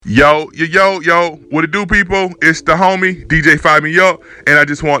Yo, what it do, people? It's the homie, DJ Fire Me Up, and I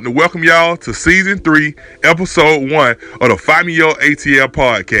just want to welcome y'all to Season 3, Episode 1 of the Fire Me Up ATL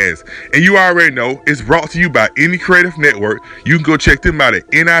podcast. And you already know, it's brought to you by Any Creative Network. You can go check them out at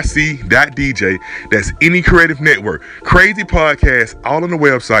nic.dj. That's Any Creative Network. Crazy podcasts all on the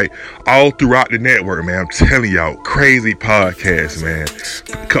website, all throughout the network, man. I'm telling y'all, crazy podcasts, man.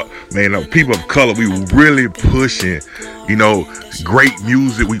 People of color, we really pushing, great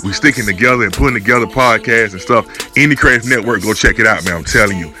music. We sticking together and putting together podcasts and stuff. Any Creative Network, go check it out, man. I'm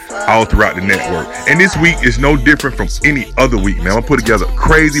telling you, all throughout the network. And this week is no different from any other week, man. I'm gonna put together a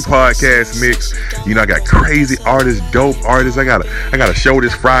crazy podcast mix. I got crazy artists, dope artists. I got a show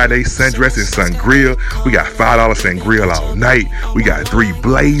this Friday, Sundress and Sangria. We got $5 Sangria all night. We got 3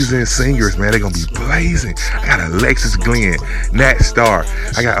 blazing singers, man. They're gonna be blazing. I got Alexis Glenn, Nat Star.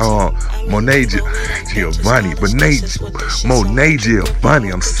 I got Monet Giovanni, Monet Giovanni.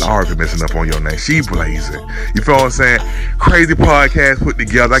 I'm sorry for messing up on your name. She blazing. You feel what I'm saying? Crazy podcast put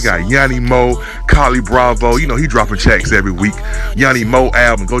together. I got Yanni Mo, Carly Bravo. He dropping checks every week. Yanni Mo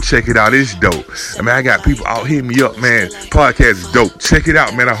album. Go check it out. It's dope. I got people out hitting me up, man. Podcast is dope. Check it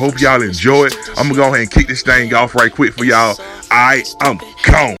out, man. I hope y'all enjoy it. I'm gonna go ahead and kick this thing off right quick for y'all. I'm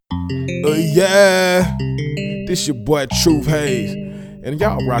gone. Yeah. This your boy Truth Hayes. And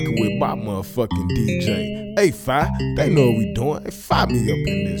y'all rocking with my motherfucking DJ. Hey, Fi, they know what we doing. Hey, fire me up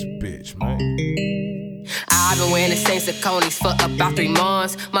in this bitch, man. I've been wearing the same Saucony's for about 3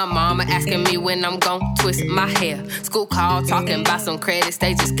 months. My mama asking me when I'm gon' twist my hair. School call talking about some credits,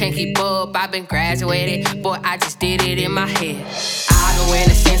 they just can't keep up. I've been graduated, boy, I just did it in my head. I've been wearing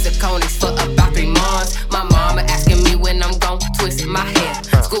the same Saucony's for about 3 months. My mama asking me when I'm gon' twist my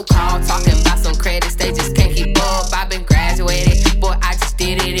hair. School call talking about some credits, they just can't keep up. I've been graduated, boy, I just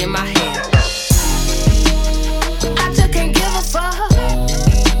did it in my head. I just can't give a fuck.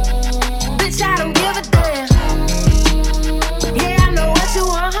 Bitch, I don't give a damn. Yeah, I know what you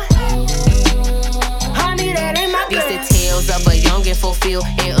want. Honey, that ain't my plan. These the tales of a youngin' fulfilled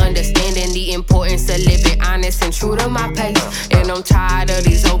and understanding the importance of living honest and true to my pace. And I'm tired of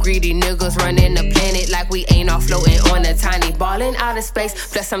these old greedy niggas running the planet like we ain't all floating on a tiny ball in outer space.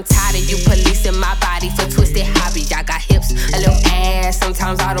 Plus, I'm tired of you policing my body for twisted hobby. I got hips, a little ass,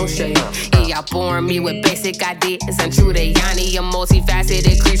 sometimes I don't shave. Yeah, y'all boring me with basic ideas. Untrue to Yanni, a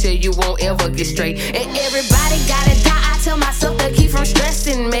multifaceted creature, you won't ever get straight. And everybody gotta die, I tell myself to keep from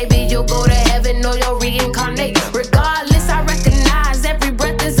stressing. Maybe you'll go to heaven or you'll reincarnate. Regardless, I recognize every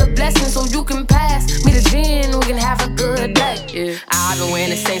breath is a blessing. So you can pass me the gin, we can have a good day. Yeah. I've been wearing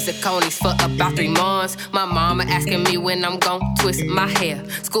the same Saucony's for about 3 months. My mama asking me when I'm gon' twist my hair.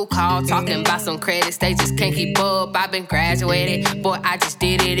 School call talking about some credits, they just can't keep up. I've been graduated, boy, I just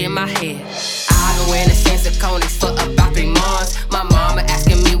did it in my head. I've been wearing the same Saucony's for about 3 months. My mama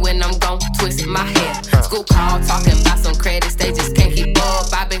asking me when I'm gon' twist my hair. School call talking about some credits, they just can't keep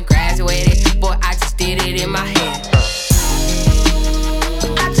up. I've been graduated, boy, I just did it in my head.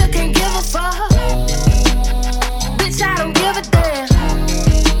 I just can't give a fuck. Bitch, I don't give a damn.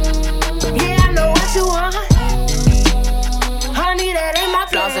 Yeah, I know what you want. Honey, that ain't my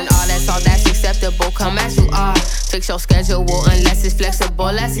plan. Flaws and all that's acceptable. Come as you are. Fix your schedule unless it's flexible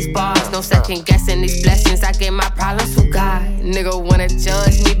as these bars. No second guessing these blessings. I gave my problems to God. Nigga wanna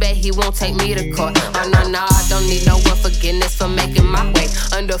judge me, bet he won't take me to court. Oh no, I don't need no one forgiveness for making my way.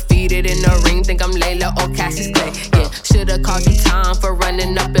 Undefeated in the ring, think I'm Layla or Cassius Clay. Yeah, should've called you time for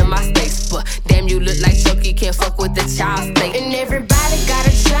running up in my space. But damn, you look like Chucky, can't fuck with the child's play. And everybody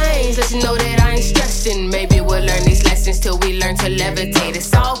gotta change, let you know that I ain't stressing. Maybe we'll learn these lessons till we learn to levitate.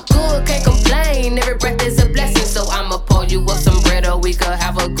 It's all good, can't complain. Every breath is a blessing, so I'ma pour you up some bread or we could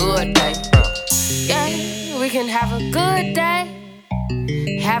have a good day. Yeah, we can have a good day.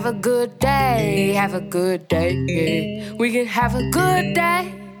 Have a good day, have a good day, yeah. We can have a good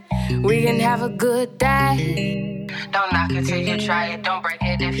day. We can have a good day. Don't knock it till you try it. Don't break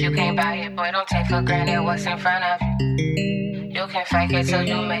it if you can't buy it. Boy, don't take for granted what's in front of you. You can fake it till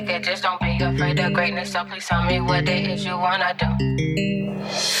you make it. Just don't be afraid of greatness. So please tell me what it is you wanna do.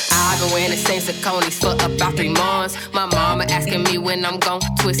 I've been wearing the same Saucony's for about 3 months. My mama asking me when I'm gon'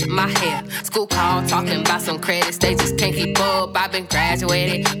 twist my hair. School call talking about some credits, they just can't keep up. I've been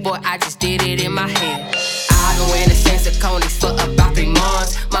graduated, boy, I just did it in my head. I've been wearing the same Saucony's for about 3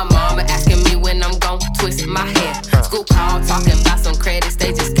 months. My mama asking me when I'm gon' twist my hair. School call talking about some credits,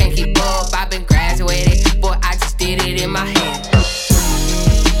 they just can't keep up. I've been graduated, boy, I just did it in my head.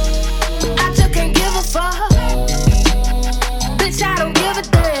 I just can't give a fuck. Bitch, I don't give a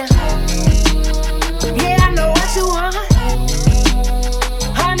damn. Yeah, I know what you want.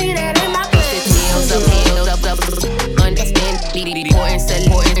 Honey, that ain't my plan. Understand the importance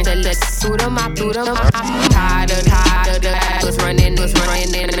of just through them. I'm tired of the was running, floating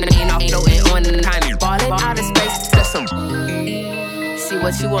on the time, falling out of space. Just some. See,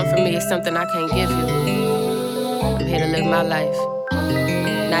 what you want from me is something I can't give you. I'm here to live my life,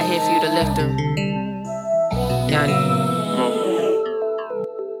 not here for you to live through. Yanni.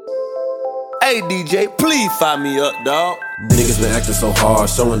 Hey DJ, please fire me up, dawg. Niggas been acting so hard,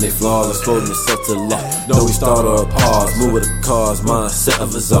 showing they flaws, exposing themselves to the law. Though we start or pause, move with the cause, mindset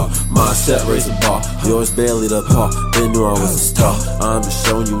of a czar. Mindset raise the bar, yours barely the par. Then knew I was a star. I'm just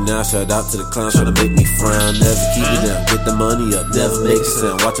showing you now, shout out to the clowns trying to make me frown. Never keep it down, get the money up, never make a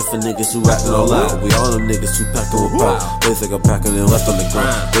sound. Watching for niggas who rapping all loud. We all them niggas who packing with pride. They think I'm packing and left on the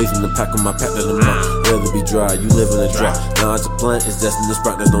ground. Raising the pack on my pack to the mouth. Rather be dry, you live in a drought. Now it's a plant, it's destined to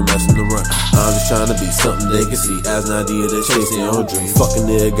sprout, there's no messing around. I'm just trying to be something they can see as an idea. They chasing their own dream. Fucking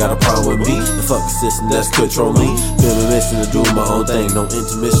nigga got a problem with me. The fucking system that's control me. Been a mission to do my own thing. No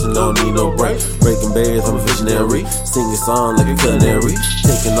intermission, don't need no break. Breaking barriers, I'm a visionary. Sing a song like a canary.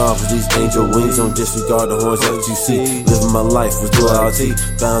 Taking off with these angel wings. Don't disregard the horns that you see. Living my life with duality.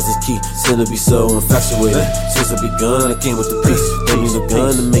 Balance is key. Sin to be so infatuated. Since I begun, I came with the peace. Don't need no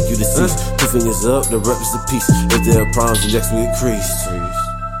gun to make you deceased. 2 fingers up, the rep is the peace. If there are problems, the next we increase.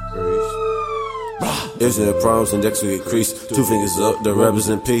 If there are problems, and next we increase. 2 fingers up, the rebels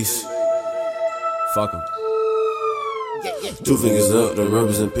in peace. Fuck 'em. 2 fingers up, the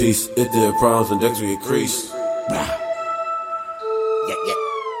rebels in peace. If there are problems, and next we increase.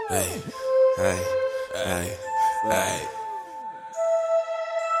 Hey, hey, hey, hey.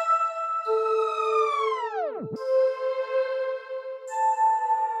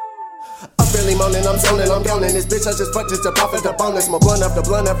 Really moaning, I'm zoning, I'm yawning. This bitch I just fucked just to profit the bonus. My blunt after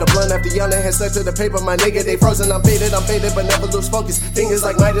blunt after blunt after yawning. Head stuck to the paper, my nigga, they frozen. I'm faded, but never lose focus. Fingers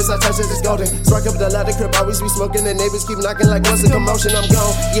like Midas, I touch it, it's golden. Strike up the ladder, crib, always be smoking. The neighbors keep knocking like what's the commotion, I'm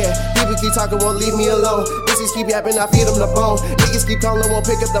gone. Yeah, people keep talking, won't leave me alone. Bitches keep yapping, I feed them the bone. Niggas keep calling, won't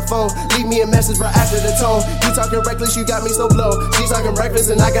pick up the phone. Leave me a message right after the tone. You talking reckless, you got me so blow. She talking breakfast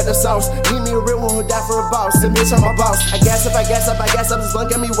and I got the sauce. Need me a real one who die for a boss. The bitch, I'm a boss. I gas up, this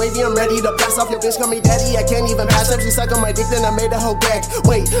blunt got me wavy, I'm ready to blast off. Your bitch call me daddy, I can't even pass up. She suck on my dick, then I made a whole gag.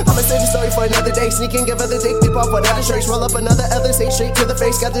 Wait, I'ma save the story for another day. Sneak and give her the dick, dip off without a trace. Roll up another other, say straight to the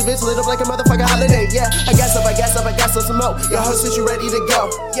face. Got this bitch lit up like a motherfucking holiday. Yeah, I gas up, some more. Your hoe said you ready to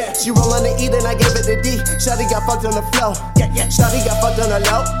go. Yeah, she roll on the E, then I gave it the D. Shawty got fucked on the floor. Yeah, Shawty got fucked on the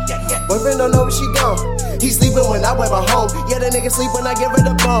low. Yeah, boyfriend don't know where she gone. He sleeping when I wear her home. Yeah, the nigga sleep when I give her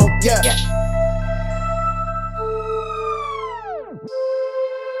the bone. Yeah.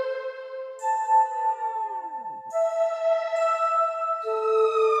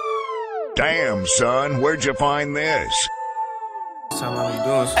 Damn, son, where'd you find this?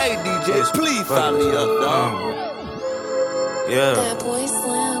 Hey DJ, please fire me up, dog. Yeah.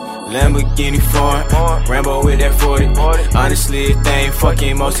 Lamborghini foreign, Rambo with that 40. Honestly, if they ain't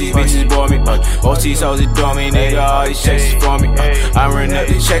fucking, most these bitches bore me. Most these hoes adore me, nigga, all these checks is for me. I run up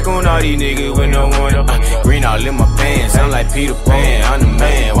the check on all these niggas with no warning. Green all in my pants, I'm like Peter Pan, I'm the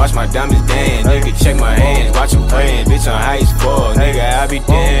man. Watch my diamonds dance, nigga, check my hands, watch them praying. Bitch, I'm high as fuck, nigga, I be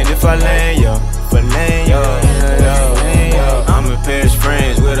damned if I land, yo. I'm in Paris,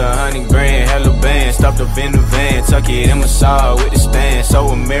 friends with 100 grand, hella band, stopped up in the van, tuck it in my saw with the stand, so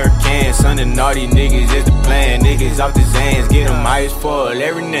American, son of naughty niggas is the plan, niggas off the Zans, get them high as fuck,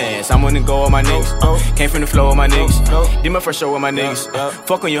 every Nance, I'm on the go with my niggas, came from the flow with my niggas, did my first show with my niggas,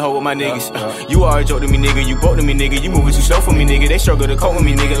 fuck on your hoe with my niggas, you are a joke to me nigga, you broke to me nigga, you moving too slow for me nigga, they struggle to cope with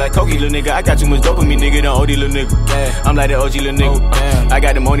me nigga, like Koki little nigga, I got too much dope with me nigga, the OD little nigga, I'm like the OG little nigga, I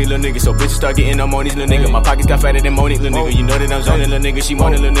got the money little nigga, so bitches start getting on these little nigga, my pockets got fatter than Monique little nigga, you know that I'm zoning little nigga, she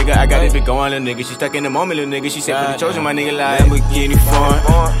moaning little nigga, I got it big going little nigga, she stuck in the moment little nigga, she said for the chosen my nigga like Lamborghini foreign,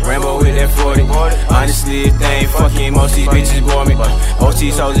 Rambo with that 40, honestly if they ain't fucking, most these bitches bore me, most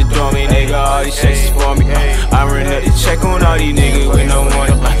these hoes adore me, nigga, all these checks is for me, I run up the check on all these niggas with no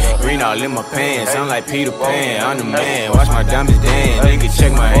warning, green all in my pants, I'm like Peter Pan, I'm the man, watch my diamonds dance, nigga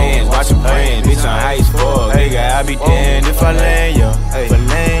check my hands, watch them praying, bitch I'm high as fuck, nigga I be damned if I land yo, if I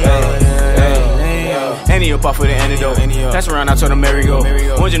land yo. Annie up off with the antidote. Pass around, I told him merry-go.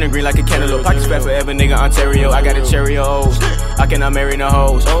 Orange and green like a cantaloupe. Pockets fat forever, nigga, Ontario. I got a cherry hoes. I cannot marry no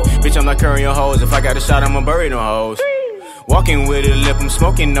hoes. Bitch, I'm not currying hoes. If I got a shot, I'ma bury no hoes. Walking with a lip, I'm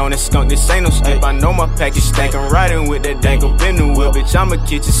smoking on that skunk, this ain't no skip. I know my package stank, I'm riding with that dank up in the wheel. Bitch, I'm a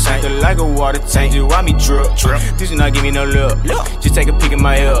kitchen sinker like a water tank, just watch me drip. This should not give me no lip, just take a peek in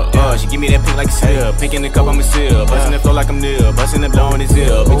my ear. She give me that pink like a seal, pink in the cup, I'm a seal. Bustin' the flow like I'm nil, bustin' the blow in his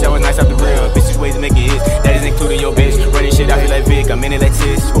ear. Bitch, I was nice off the grill, bitches ways to make it hits. That is including your bitch, running shit out here like Vic, I'm in it like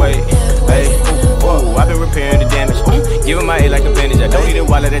this, wait. Hey, ooh, I've been repairing the damage. Giving my head like a bandage. I don't need a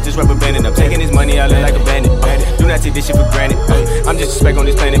wallet, that's just rubber banding. I'm taking this money, I look like a bandit. Do not take this shit for granted. I'm just a speck on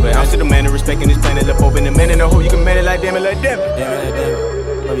this planet, but I'm still the man of respecting this planet. Up open the minute, I hope you can man it like damn it, like damn it. Damn it, like damn it.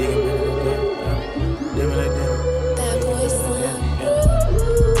 Hope you can man it like damn it. Damn it, like damn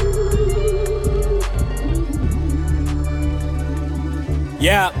it.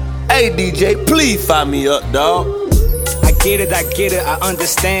 Yeah. Hey DJ, please fire me up, dawg. I get it, I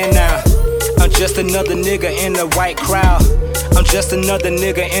understand now. I'm just another nigga in the white crowd. I'm just another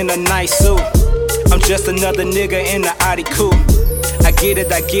nigga in a nice suit. I'm just another nigga in the Audi coupe. I get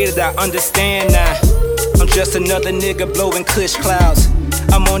it, I understand now. I'm just another nigga blowing kush clouds.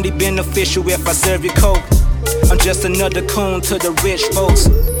 I'm only beneficial if I serve you coke. I'm just another coon to the rich folks.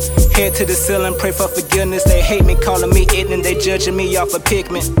 Head to the ceiling, pray for forgiveness. They hate me, calling me ignorant. They judging me off of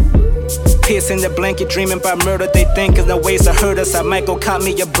pigment. Piss in the blanket, dreaming about murder. They thinking the ways to hurt us. I might go cop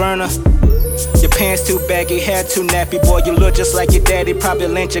me a burner. Your pants too baggy, hair too nappy. Boy, you look just like your daddy. Probably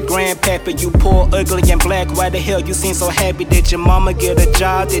lynch your grandpappy. You poor, ugly, and black. Why the hell you seem so happy? Did your mama get a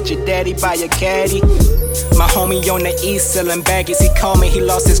job? Did your daddy buy a caddy? My homie on the east selling baggies. He called me, he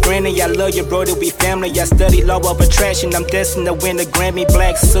lost his granny. I love you, bro, we family. I study law of attraction. I'm destined to win the Grammy.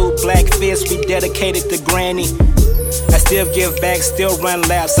 Black suit, black fist, we dedicated to granny. I still give back, still run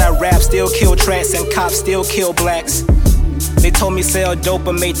laps. I rap, still kill tracks, and cops still kill blacks. They told me sell dope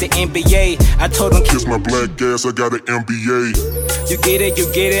and make the NBA. I told them kiss my black ass, I got an MBA. You get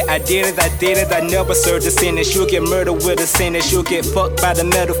it, I did it. I never served a sentence. You'll get murdered with a sentence. You'll get fucked by the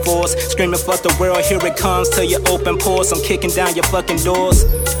metaphors. Screaming fuck the world, here it comes to your open pores. I'm kicking down your fucking doors.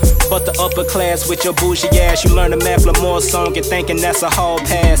 Fuck the upper class with your bougie ass. You learn the Macklemore song, you're thinking that's a hall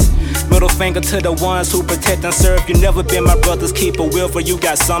pass. Middle finger to the ones who protect and serve. You never been my brother's keeper, Wilford, you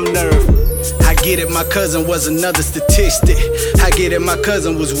got some nerve. I get it, my cousin was another statistic. I get it, my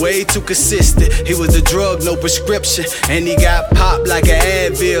cousin was way too consistent. He was the drug, no prescription, and he got popped like an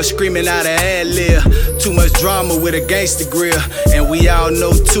Advil, screaming out an ad-lib. Too much drama with a gangster grill, and we all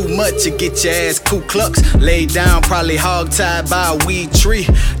know too much to get your ass Ku Klux. Laid down, probably hog-tied by a weed tree.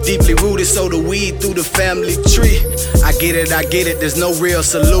 Deeply rooted, so the weed through the family tree. I get it, there's no real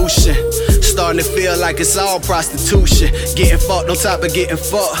solution. Starting to feel like it's all prostitution. Getting fucked on top of getting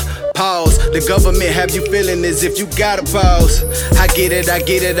fucked. Pause. The government have you feeling as if you gotta pause. I get it,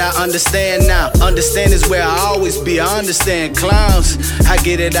 I understand now. Understand is where I always be. I understand clowns. I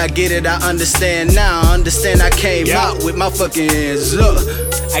get it, I understand now. I understand I came out with my fucking hands up.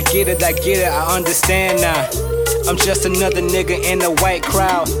 I get it, I understand now. I'm just another nigga in a white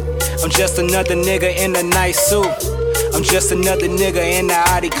crowd. I'm just another nigga in a nice suit. I'm just another nigga in the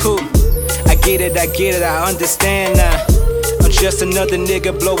Audi coupe. I get it, I understand now. I'm just another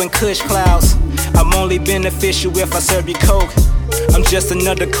nigga blowing kush clouds. I'm only beneficial if I serve you coke. I'm just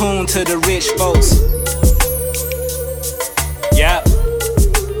another coon to the rich folks. Yeah.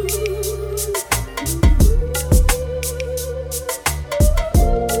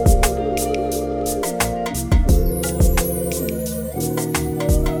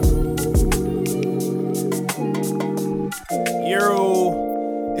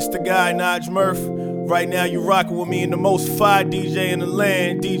 It's the guy, Naj Murph. Right now you rockin' with me in the most fire DJ in the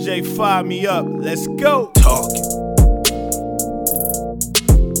land. DJ Fire Me Up. Let's go. Talking.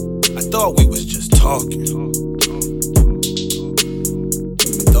 I thought we was just talking.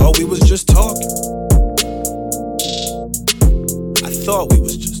 Thought we was just talking. I thought we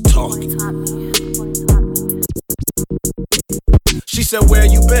was just talking. She said, where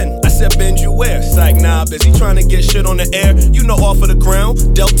you been? I said, bend you where? Psych, nah, busy trying to get shit on the air. You know, off of the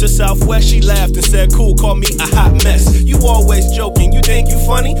ground, Delta Southwest. She laughed and said, cool, call me a hot mess. You always joking, you think you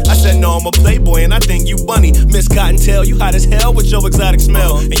funny? I said, no, I'm a playboy and I think you bunny. Miss Cottontail, you hot as hell with your exotic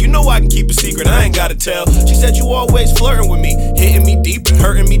smell. And you know I can keep a secret, I ain't gotta tell. She said, you always flirting with me, hitting me deep and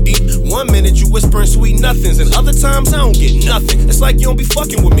hurting me deep. 1 minute you whispering sweet nothings, and other times I don't get nothing. It's like you don't be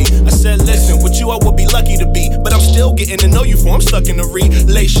fucking with me. I said, listen, with you I would be lucky to be, but I'm still getting to know you for I'm stuck in a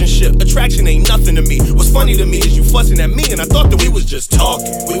relationship. Attraction ain't nothing to me. What's funny to me is you fussing at me, and I thought that we was just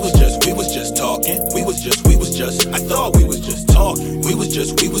talking. We was just talking. We was just. I thought we was just talking. We was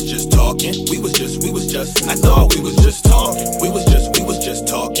just talking. We was just. I thought we was just talking. We was just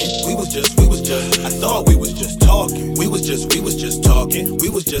talking. We was just. I thought we was just talking. We was just talking. talking. We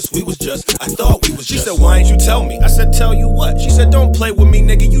was just, I thought we was just. She said, why ain't you tell me? I said, tell you what? She said, don't play with me,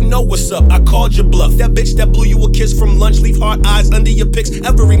 nigga, you know what's up. I called your bluff. That bitch that blew you a kiss from lunch, leave hard eyes under your pics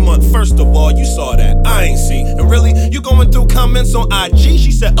every month. First of all, you saw that, I ain't see. And really, you going through comments on IG?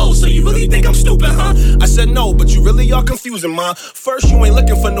 She said, oh, so you really think I'm stupid, huh? I said, no, but you really are confusing, ma. First, you ain't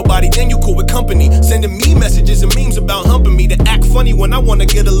looking for nobody, then you cool with company. Sending me messages and memes about humping me to act funny when I wanna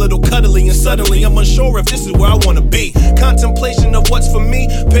get a little cuddly. And suddenly, I'm unsure if this is where I wanna be. Contemplation of what's for me,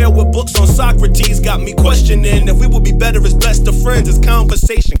 paired with books on Socrates, got me questioning if we would be better as best of friends. It's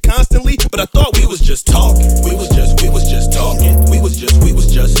conversation constantly, but I thought we was just talking. We was just talking. We was just.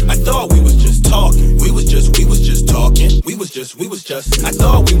 I thought we was just talking. We was just talking. We was just. I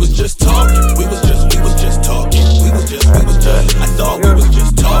thought we was just talking. We was just talking. We was just. I thought we was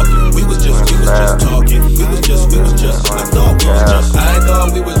just talking. We was just talking. We was just. I thought we was just. I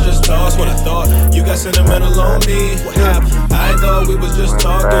thought we was just talking. That's what I thought. You got sentimental on me. What happened? I thought we was just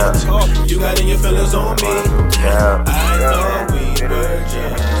talking. You got in your feelings on me. I thought we were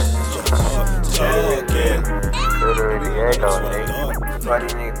just talking.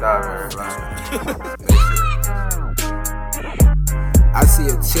 I see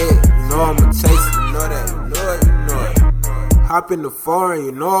a chick, you know I'ma chase it, you know that, you know it. Hop in the foreign,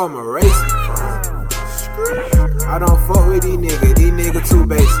 you know I'ma race it. I don't fuck with these niggas too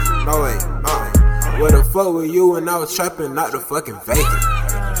basic, no way, Where the fuck were you when I was trapping, not the fucking vacant?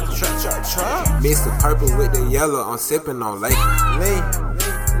 Mix the purple with the yellow, I'm sipping on Lake.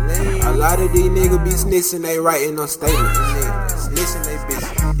 A lot of these niggas be snitching, they writing no statements. Snitching they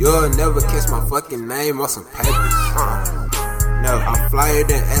bitch. You'll never catch my fucking name on some papers. No, I'm flyer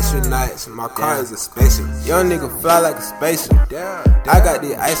than astronauts. My car is a spaceship. Young nigga fly like a spaceship. I got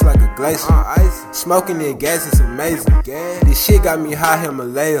the ice like a glacier. Smoking the gas is amazing. This shit got me high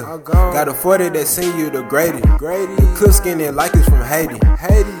Himalaya. Got a 40 that send you to Grady. The cook skin it like it's from Haiti.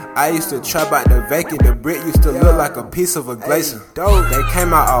 I used to trap out the vacant. The brick used to look like a piece of a glacier. They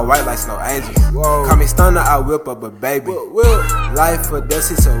came out all white like snow angels. Call me stunner, I whip up a baby. Life for death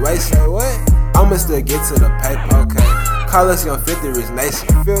situation. I'ma still get to the paper, okay. Call us Young 50 Rich Nation.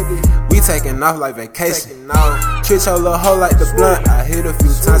 We taking off like vacation. Treat your little hoe like the blunt. I hit a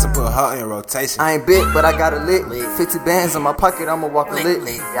few times and put her in rotation. I ain't big, but I got a lick. 50 bands in my pocket, I'ma walk a lick.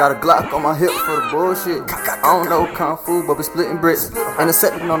 Got a Glock on my hip for the bullshit. I don't know Kung Fu, but we splitting bricks.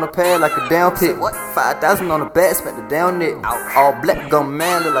 Intercepting on the pad like a down pit. 5,000 on the back, spent the down neck. All black gun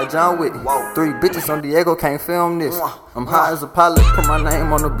man, look like John Wick. 3 bitches on Diego, can't film this. I'm high as a pilot, put my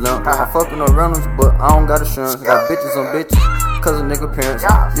name on the blunt. I fuck with no rentals, but I don't got insurance. Got bitches on bitches, cause of nigga parents.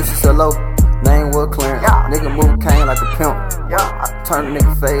 Used to sell low, name was clearance. Nigga move cane like a pimp. I turn a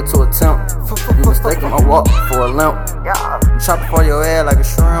nigga fade to a temp. You mistaken my walk for a limp. Chop for your ass like a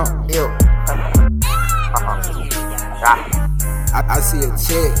shrimp. I see a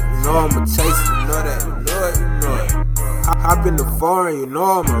chick, you know I'ma chase it. You know that, you know it. Hop in the foreign, you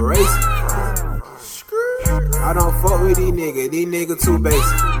know I'ma race it. I don't fuck with these niggas too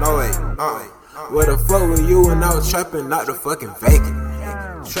basic, no way. Where the fuck were you when I was trapping, not the fucking vacant?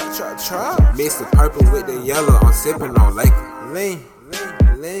 Mix the purple with the yellow, I'm sipping on Lake.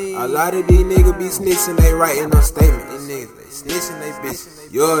 A lot of these niggas be snitching, they writing no statement. These niggas, they snitching, they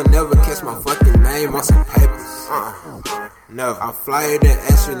bitches. You'll never catch my fucking name on some papers. No, I'm flyer than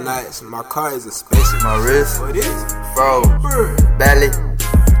astronauts. My car is a spaceship. My wrist, what is? Bro, belly,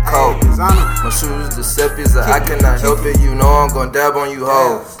 cold. My shoes, Giuseppe's, I cannot help it. You know I'm gon' dab on you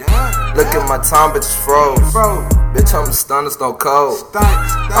hoes. Look at my time, bitch, froze. Bitch, I'm a stunner, stone cold.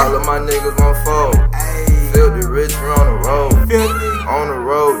 All of my niggas gon' fold. Filthy rich, we on the road. On the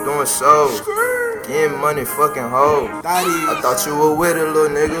road, doing shows. Getting money, fucking hoes. I thought you were with it, little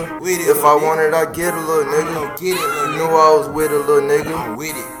nigga. If I wanted, I'd get a little nigga. You knew I was with a little nigga.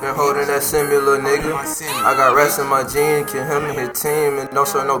 Been holding that semi, little nigga. I got rats in my jeans, kill him and his team, and don't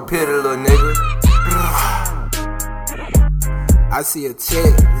show no pity, little nigga. I see a chick,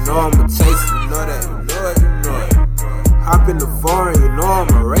 you know I'ma chase it. You know that, you know it. Hop in the foreign, you know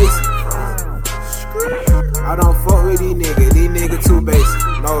I'ma race it. I don't fuck with these niggas too basic,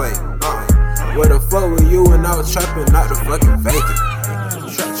 no way. Where the fuck were you when I was trapping, not the fucking vacant?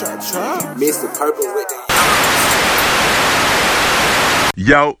 Mix the purple with the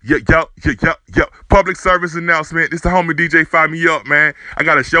Yo. Public service announcement. This the homie DJ Fire Me Up, man. I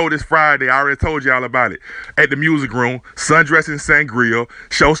got a show this Friday. I already told y'all about it. At the Music Room, Sundress and Sangria.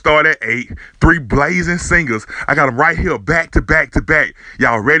 Show start at 8. 3 blazing singers. I got them right here, back to back to back.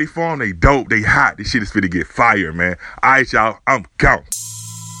 Y'all ready for them? They dope. They hot. This shit is finna get fire, man. All right, y'all. I'm gone.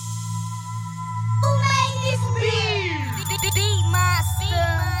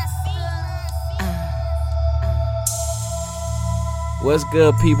 What's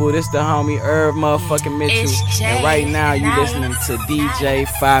good, people? This the homie Irv motherfucking Mitchell. And right now you listening to DJ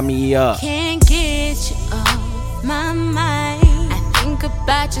Fire Me Up. Can't get you off my mind. I think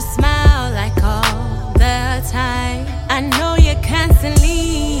about your smile like all the time. I know you're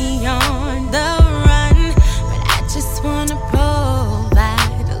constantly on the run, but I just wanna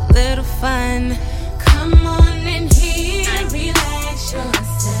provide a little fun. Come on in here and relax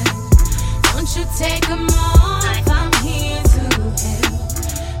yourself. Don't you take a moment. I'm here to help.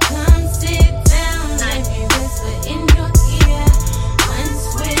 Come sit down, let me whisper in your ear. Once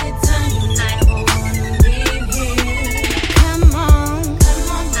we're done, you never wanna leave here. Come on,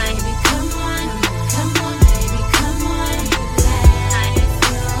 baby, come on. Come on, baby, come on. Relax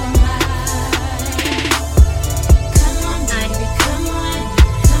your mind. Come on, baby, come on.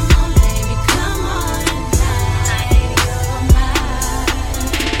 Come on, baby, come on. Relax your mind.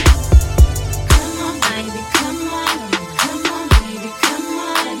 Come on, baby, come on. Come on, baby, come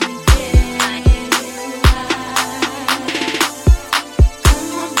on. Yeah,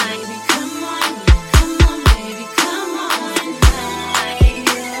 come on, baby, come on. Come on, baby, come on.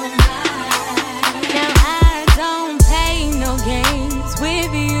 Now I don't play no games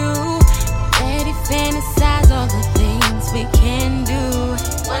with you. Already fantasize all the things we can do.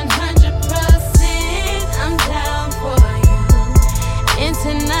 100% I'm down for you. And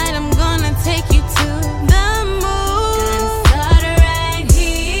tonight I'm gonna take you to the moon. Gonna start right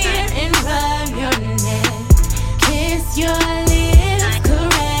here and rub your neck. Kiss your lips,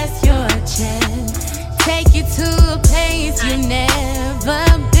 caress your chest. Take you to a place you've never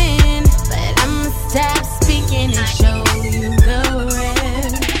been. But I'ma stop speaking and show you the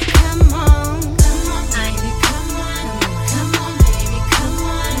rest. Come on, baby, come on. Come on, baby, come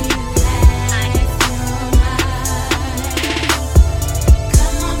on. Relax your mind.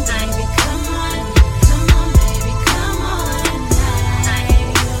 Come on, baby, come on. Come on, baby, come on. Relax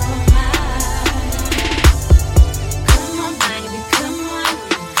your mind. Come on, baby, come on.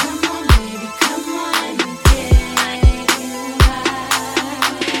 Come on, baby, come on. Yeah,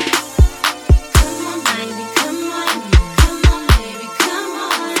 come on, baby, come on. Come on, baby, come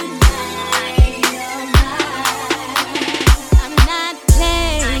on. Relax your mind. I'm not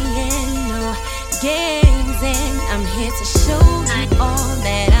playing no games, and I'm here to show you all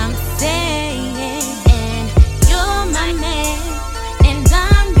that I'm saying. And you're my man, and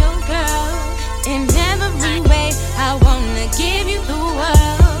I'm your girl. In every way, I wanna give you the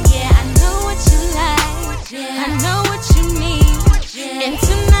world. Yeah, I know what you like, I know what you need. And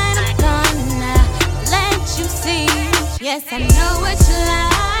tonight I'm gonna let you see. Yes, I know what you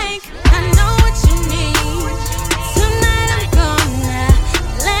like, I know what you need. Tonight I'm gonna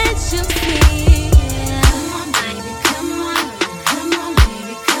let you see. Come on, baby, come on. Come on,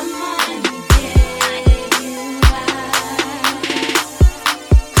 baby, come on. Yeah,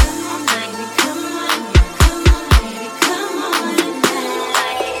 come on, baby, come on. Come on, baby, come on.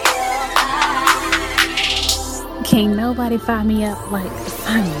 Can't nobody fire me up like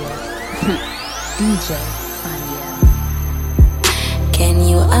Fire Me Up. DJ Fire Me Up. Can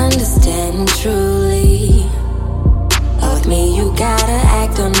you understand truly? With me you gotta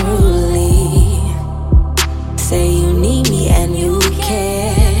act unruly. Say you need me and you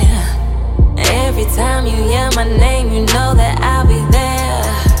care. Every time you hear my name, you know that I'll be there.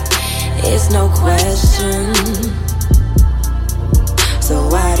 It's no question. So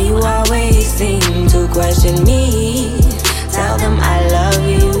why do you always seem to question me? Tell them I love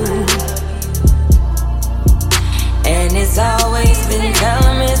you. And it's always been, tell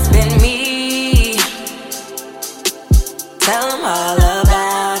them it's been me. Tell them all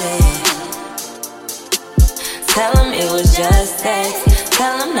about it. Tell them it was just sex.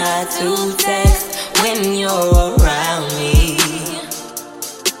 Tell them not to text when you're around me.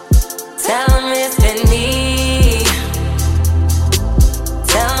 Tell them it's been me.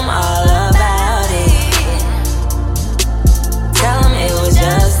 Tell them all about it. Tell them it was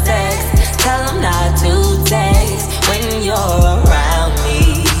just sex. Tell them not to text when you're around me.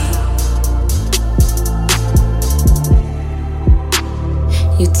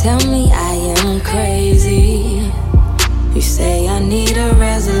 You tell me I am crazy. You say I need a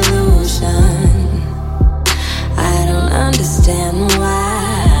resolution. I don't understand why.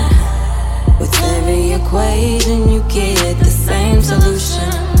 With every equation you get the same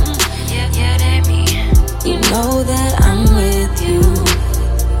solution. You know that I'm with you.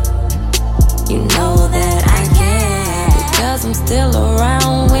 You know that I care. Because I'm still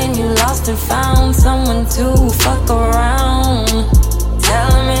around when you lost and found someone to fuck around. Tell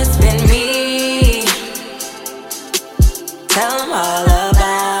them it's been me. Tell them all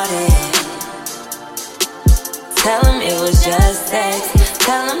about it. Tell them it was just sex.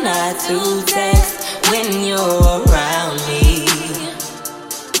 not to text when you're around me.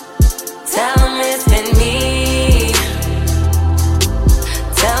 Tell them it's been me.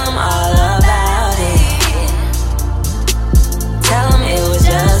 Tell them all about it. Tell them it was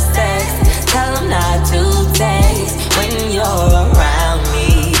just text. Tell them not to text when you're around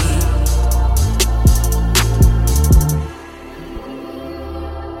me.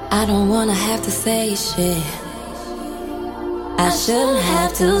 I don't wanna have to say shit. I shouldn't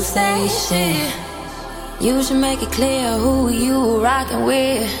have to say shit. You should make it clear who you rockin'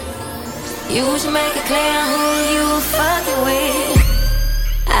 with. You should make it clear who you fucking with.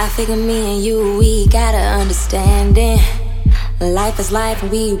 I figure me and you, we got an understanding. Life is life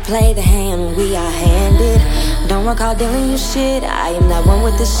and we play the hand we are handed. Don't recall dealing you shit, I am not one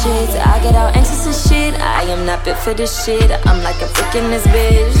with the shit. I get all anxious and shit, I am not fit for this shit. I'm like a freak in this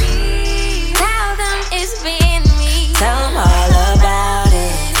bitch. Tell them it's been me. Tell them all about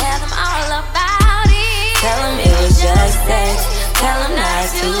it. Tell them all about it. Tell them it was just sex. Tell them not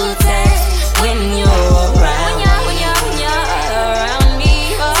to text when you're around me. When you're around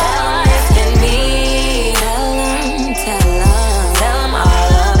me. Tell them it's been me. Tell them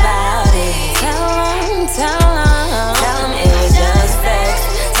all about it. Tell them it was just sex.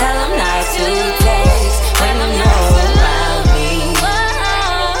 Tell them not to text when you're around me.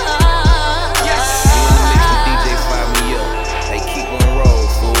 DJ Fire Me Up. Hey, keep on roll,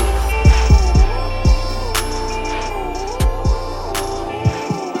 fool.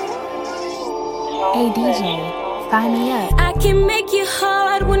 Hey DJ, fire me up. I can make you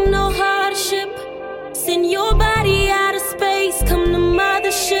hard with no hardship. Send your body out of space, come to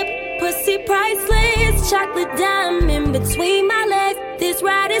mothership. Pussy priceless, chocolate diamond between my legs. This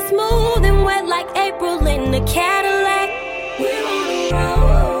ride is smooth and wet like April in a Cadillac. We're on the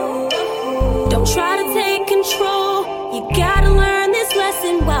road. Don't try to take control. You gotta learn this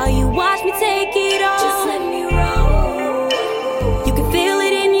lesson while you watch me take it all. Just let me roll. You can feel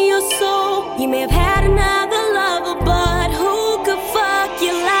it in your soul. You may have had another lover, but who could fuck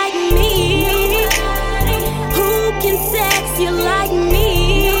you like me? Who can sex you like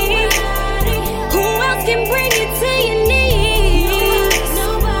me? Who else can bring you to your knees?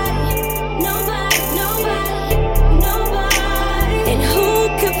 Nobody. And who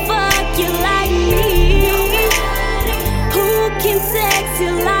could fuck you like me? Who can sex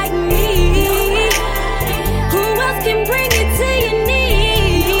you like me? Who else can bring you to your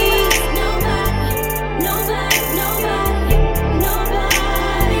knees?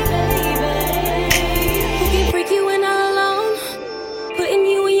 Nobody, baby. Who can freak you when all alone? Putting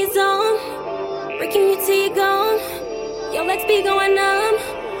you in your zone. Breaking you till you're gone. Your legs be going numb.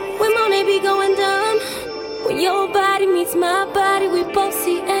 When Monet be going dumb. When your body meets my body, we both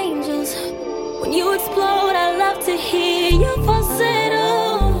see angels. When you explode, I love to hear your falsetto.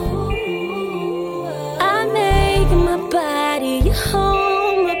 I make my body your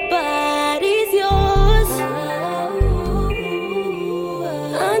home, my body's yours.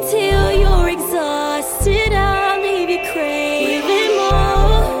 Until you're exhausted, I'll leave you craving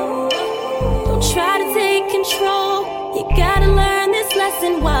more. Don't try to take control. You gotta learn this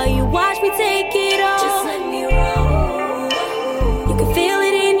lesson while you watch me take it all. Just let me roll. You can feel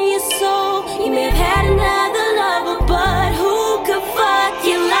it in your soul. You may have had another lover, but who could fuck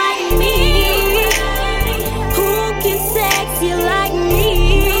you like me? Who can sex you like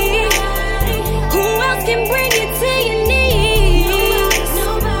me? Who else can bring you to your knees?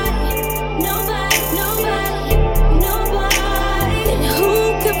 Nobody. And who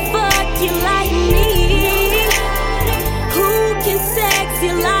could fuck you like me? Who can sex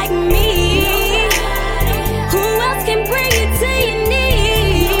you like me? Who else can bring you to your knees?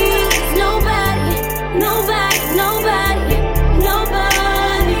 Nobody,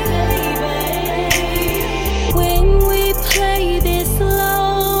 baby. When we play this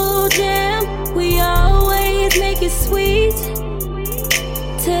slow jam, we always make it sweet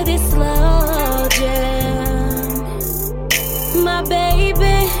to this slow jam. My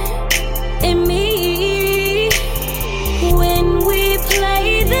baby and me. When we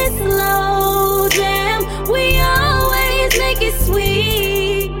play this slow jam, we always make it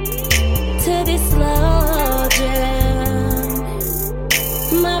sweet to this slow jam.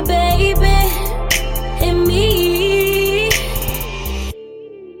 My baby and me.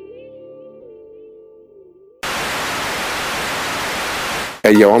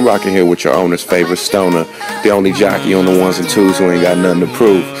 Hey yo, I'm rocking here with your owner's favorite stoner, the only jockey on the ones and twos who ain't got nothing to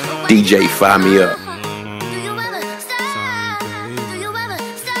prove. DJ Fire Me Up.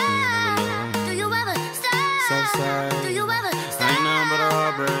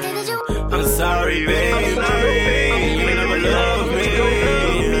 I'm sorry, baby. You never loved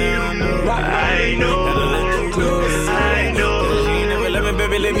me.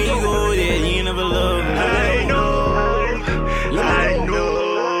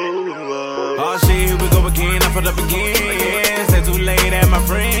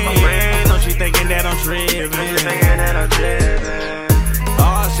 that I'm tripping.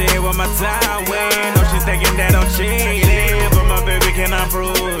 Oh shit, what my time went. No, she's thinking that I'm cheating, but my baby cannot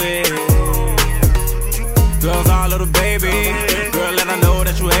prove it. Girls all little baby. Girl, let her know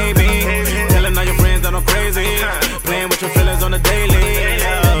that you hate me. Telling all your friends that I'm crazy. Playing with your feelings on the daily.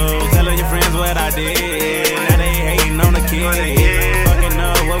 Oh, telling your friends what I did. Now they hating on the kid. Fucking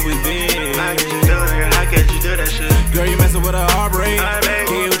up what we did. How could you do that shit? Girl, you messing with a heartbreak.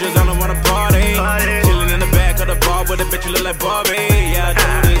 Kid who just only wanna party. Chilling in the back of the bar with a bitch you look like Barbie. Yeah, I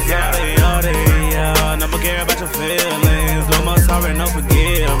do this all day. Yeah, never care about your feelings. No more sorry, no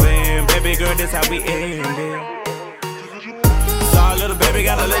forgiving. Baby girl, this how we end it. Little baby,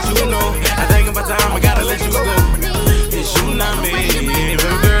 gotta let you know. I think about time, I gotta let you go. It's you, not me. Baby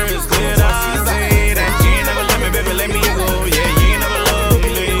girl, it's clear that she say that you ain't never let me, baby, let me go. Yeah, you ain't never love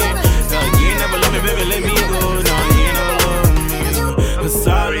me. No, you ain't never let me, baby, let me go. No, you ain't never love me. I'm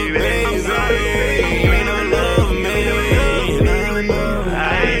sorry, baby. You ain't never love me.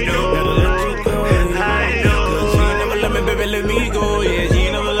 I know. Gotta let you go. I know. Cause you ain't never let me, baby, let me go. Yeah, you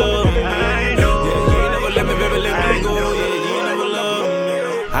ain't never love me. I know. Yeah, you ain't never let me, baby, let me go.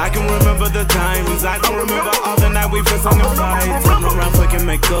 I can remember the times, I can remember all the night we first on the flight. Turn around, fucking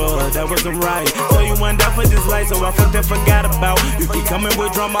make up, that wasn't right. So you went down for this life, so I fucked and forgot about. You keep coming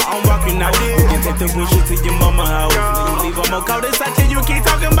with drama, I'm walking out. You can take the bullshit to your mama house. Then you leave on my cold inside you keep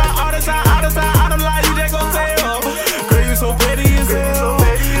talking about all the time, all the lies you just gon' tell. Girl, you so petty as hell.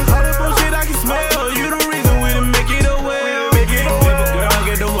 All the bullshit I can smell. You the reason we didn't make it away. Baby girl,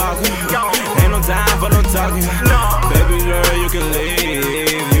 get the walking. Ain't no time for no talking. Baby girl, you can leave.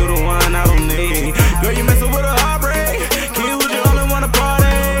 Girl, you messin' with a heartbreak. Kid, would you only wanna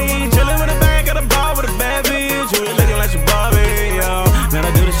party? Chillin' with the back of the bar with a bad bitch. You looking like your Barbie, yo. Man, I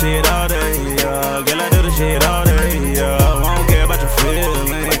do the shit all day, yo. Girl, I do the shit all day, yo. I don't care about your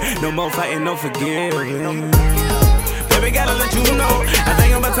feelings. No more fighting, no forgiving. Baby, gotta let you know. I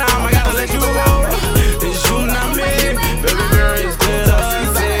think about time, I gotta let you go. It's you, not me. Baby girl, it's good. She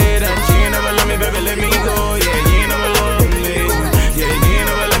said that you ain't never let me, baby, let me go. Yeah, you ain't never love me. Yeah, you ain't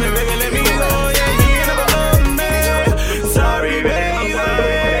never let me, baby, let me go.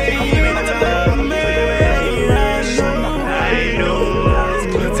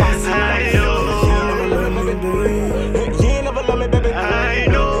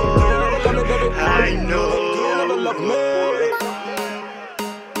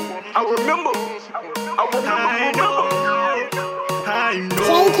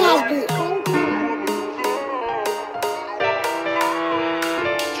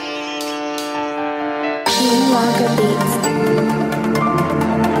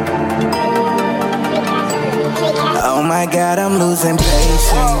 Oh my God, I'm losing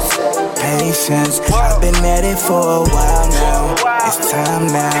patience. I've been at it for a while now. It's time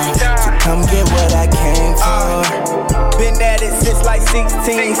now to come get what I came for. Been at it since like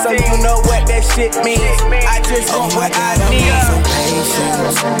 16, so you know what that shit means. I just want what I need.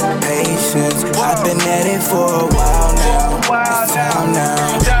 Patience. I've been at it for a while now. It's time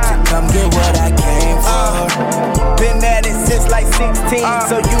now to come get what I came for. Been at it since like 16,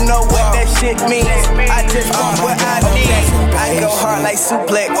 so you know what that shit means. I just want what I need. I go hard like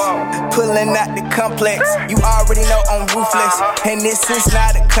suplex, pulling out the complex. You already know I'm ruthless, and this is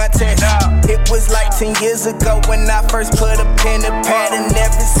not a contest. It was like 10 years ago when I first put a pen to pad, and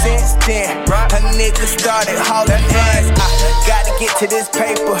ever since then, a nigga started hauling ass. I gotta get to this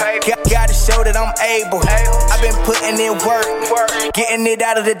paper, gotta show that I'm able. I've been putting in work, getting it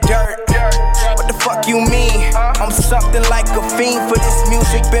out of the dirt. What the fuck you mean? I'm something like a fiend for this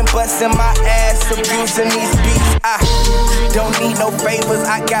music. Been busting my ass, abusing these beats. I don't need no favors.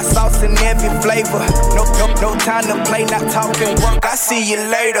 I got sauce in every flavor. No time to play, not talking work. I see you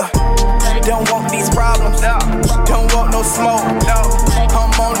later. Don't want these problems. Don't want no smoke.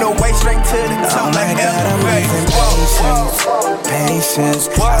 I'm on the way straight to the top. Oh my God, I'm losing patience.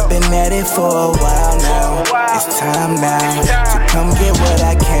 I've been at it for a while now. It's time now to come get what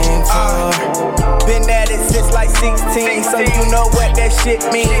I came for. Been at it since like 16, so you know what that shit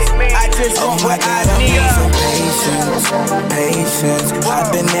means. I just want what I need. Patience.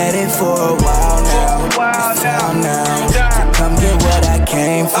 I've been at it for a while now. It's time now to come get what I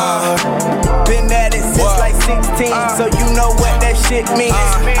came for. Been at it since like 16, so you know what that shit means.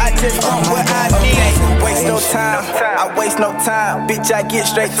 I just want what I need. Waste no time, I waste no time. Bitch, I get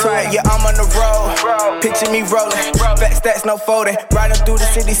straight to it. Yeah, I'm on the road. Picture me rolling, back stats, no folding. Riding through the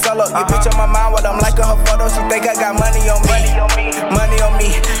city solo. Your bitch on my mind while I'm liking her photo. She think I got money on me. Money on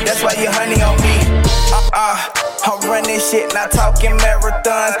me, that's why you honey on me. I'm running shit, not talking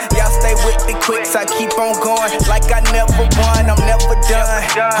marathons. Y'all stay with the quicks, I keep on going. Like I never won, I'm never done.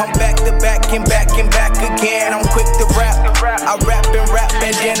 I'm back to back and back and back again. I'm quick to rap, I rap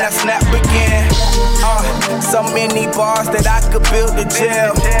and then I snap again. So many bars that I could build a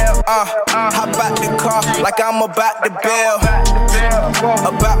jail. Hop out the car like I'm about to bail.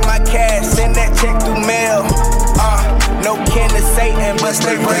 About my cash, send that check through mail. No kin to Satan, but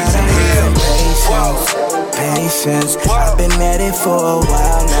stay raising hell. Patience, I've been at it for a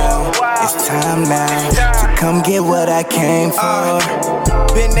while now. It's time now to come get what I came for.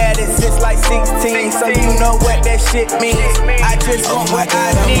 Been at it since like 16, so you know what that shit means. I just want what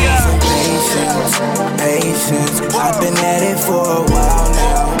I need. Patience, I've been at it for a while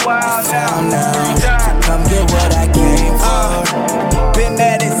now. It's time now to come get what I came for. Been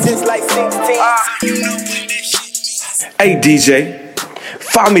at it since like 16. Hey DJ,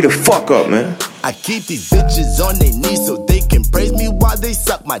 fire me the fuck up, man. I keep these bitches on their knees so they can praise me while they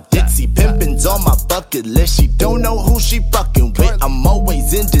suck my dick. See, pimpin's on my bucket list. She don't know who she fucking with. I'm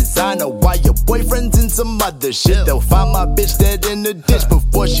always in designer while your boyfriend's in some other shit. They'll find my bitch dead in the ditch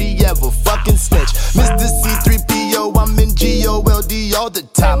before she ever fucking snitch. Mr. C3PO, I'm in GOLD all the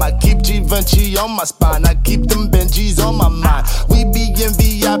time. I keep Givenchy on my spine. I keep them Benjis on my mind. We be in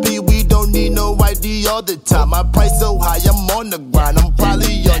VIP, we don't need no ID all the time. My price so high, I'm on the grind. I'm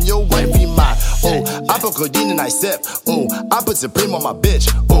probably on your wifey mind. Oh, I put codeine and I sip. Oh, I put Supreme on my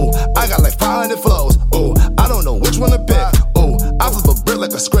bitch. Oh, I got like 500 flows. Oh, I don't know which one to pick. Oh, I flip a brick like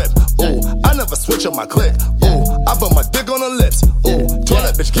a script. Oh, I never switch on my click. Oh, I put my dick on her lips. Oh, tell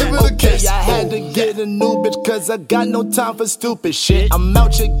that bitch, give it a kiss. I had to get a new bitch cause I got no time for stupid shit. I'm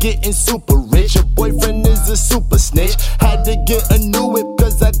out here getting super rich. Your boyfriend is a super snitch. Had to get a new whip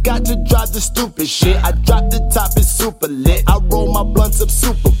cause I got to drive the stupid shit. I drop the top, it's super lit. I roll my blunts up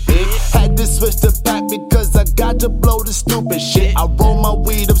super big. Had to switch the pack because I got to blow the stupid shit. I roll my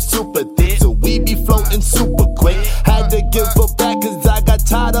weed up super thick, so we be floating super quick. Had to give her back cause I got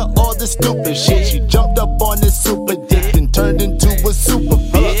tired of all the stupid shit. She jumped up on this super dick and turned into a super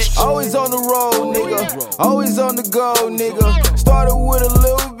bitch. Always on the road, nigga. Always on the go, nigga. Started with a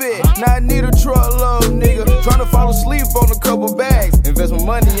little bit, now I need a truckload, nigga. Tryna fall asleep on a couple bags, invest my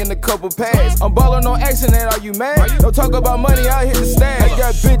money in a couple pads. I'm ballin' on accident, are you mad? Don't talk about money, I hit the stand. I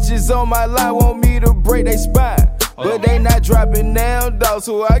got bitches on my line, want me to break they spine, but they not dropping down, dog,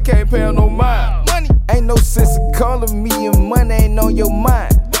 so I can't pay them no mind. Money ain't no sense of calling me, and money ain't on your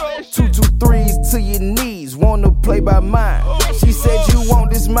mind. 2 2 3s to your knees, wanna play by mine. She said you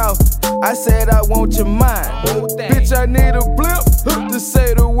want this mouth, I said I want your mind. Bitch, I need a blip to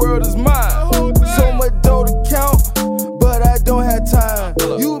say the world is mine. So much dough to count, but I don't have time.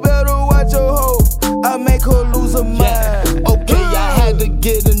 You better watch your hoe, I make her lose her mind. Okay, I had to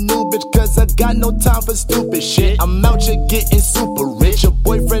get a new bitch cause I got no time for stupid shit. I'm out here getting super rich. Your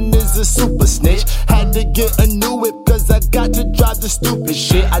boyfriend is a super snitch. Had to get a new whip cause I got to drive the stupid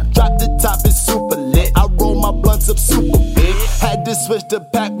shit. I drop the top, it's super lit. I roll my blunts up super big. Had to switch the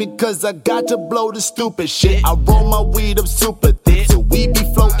pack because I got to blow the stupid shit. I roll my weed up super thick, so we be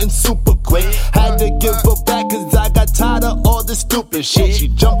floating super quick. Had to give her back cause I got tired of all the stupid shit. She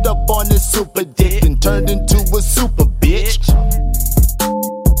jumped up on this super dick and turned into a super bitch.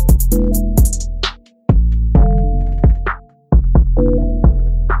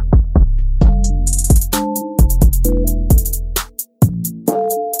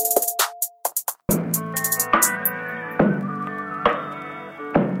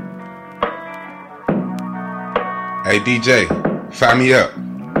 Hey DJ, fire me up.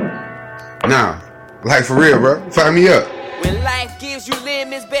 Nah, like for real, bro. Fire me up. When life gives you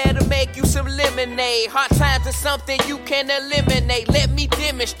lemons, better make you some lemonade. Hard times are something you can eliminate. Let me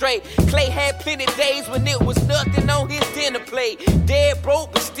demonstrate. Clay had plenty days when it was nothing on his dinner plate. Dead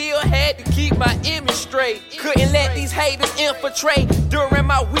broke, but still had to keep my image straight. Couldn't let these haters infiltrate during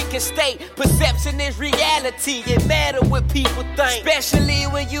my weakest state. Perception is reality. It matters what people think. Especially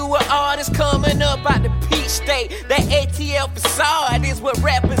when you an artist coming up out the peach state. That ATL facade is what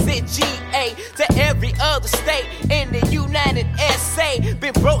represent GA to every other state in the United SA.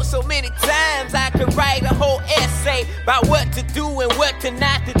 Been broke so many times I could write a whole essay about what to do and what to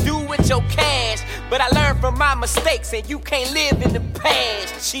not to do with your cash. But I learned from my mistakes, and you can't live in the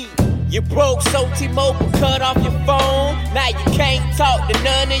past. Cheat. You broke, so T-Mobile cut off your phone. Now you can't talk to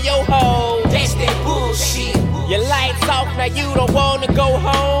none of your hoes. That's that bullshit. Your lights off, now you don't wanna go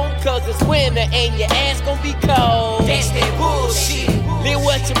home, cause it's winter and your ass gon' be cold. That's that bullshit. Live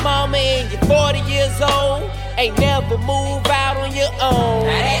with your mama and you're 40 years old. Ain't never move out on your own.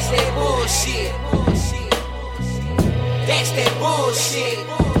 Now that's that bullshit. That's that bullshit.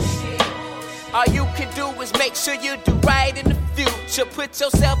 All you can do is make sure you do right in the future. Put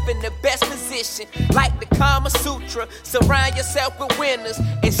yourself in the best position, like the Kama Sutra. Surround yourself with winners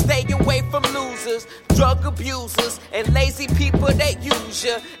and stay away from losers, drug abusers, and lazy people that use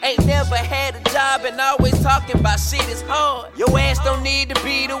you. Ain't never had a job and always talking about shit is hard. Your ass don't need to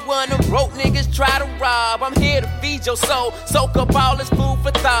be the one them broke niggas try to rob. I'm here to feed your soul, soak up all this food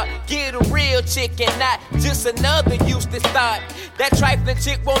for thought. Get a real chick and not just another useless thought. That trifling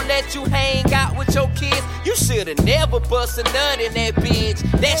chick won't let you hang out with your kids. You should've never bust a nut in that bitch.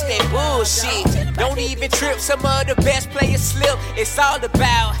 That's that bullshit. Don't even trip, some of the best players slip. It's all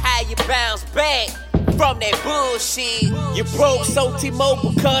about how you bounce back from that bullshit. You broke, so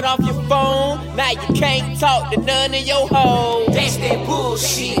T-Mobile cut off your phone. Now you can't talk to none of your hoes. That's that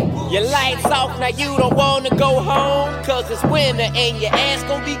bullshit. Your lights off, now you don't wanna go home, cause it's winter and your ass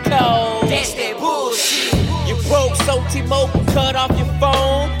gon' be cold. That's that bullshit. You broke, so T-Mobile cut off your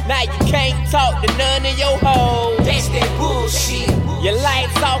phone. Now you can't talk to none of your hoes. That's that bullshit. Your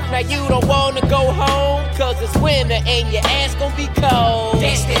lights off, now you don't wanna go home, cause it's winter and your ass gon' be cold.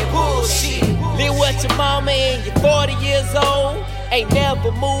 That's that bullshit. Live what your mama and you're 40 years old. Ain't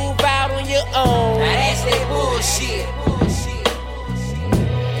never move out on your own. Now that's that bullshit.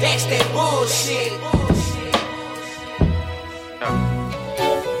 That's that bullshit.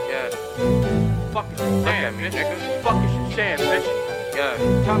 Fuck is you saying, bitch? Fuck is you saying, bitch?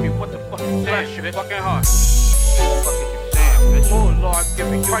 Yeah. Tell me what the fuck you saying, shit. Fucking hard. Fuck is you saying, bitch? Oh Lord,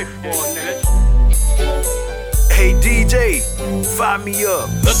 give me Christ for it, nigga. Hey DJ, fire me up.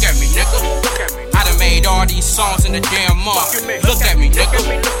 Look at me, nigga. Look at me. I done made all these songs in a damn month. Look at me, nigga.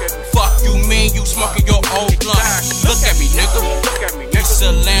 Fuck you mean you smoking your old blunt. Look at me, nigga. It's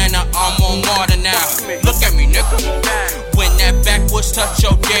Atlanta, I'm on water now. Look at me, nigga. When that backwoods touch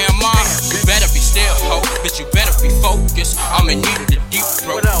your damn arm, you better be still, ho. Bitch, you better be focused. I'm in need of the deep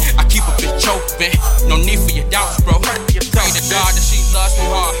throat. I keep a bitch open, no need for your doubts, bro. Pray to God that she loves me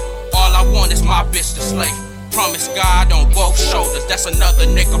hard. All I want is my bitch to slay. Promise God on both shoulders. That's another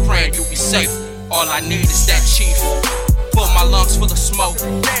nigga praying you be safe. All I need is that chief. Full my lungs full of smoke.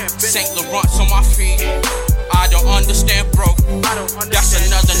 St. Laurent's on my feet. I don't understand, bro. That's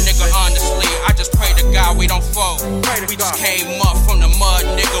another nigga, honestly. I just pray to God we don't fall. We just came up from the mud,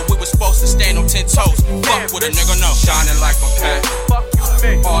 nigga. We was supposed to stand on 10 toes. Fuck with a nigga, no. Shining like I'm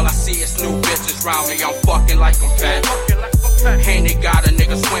Pat. All I see is new bitches round me. I'm fucking like I'm Pat. Ain't they got a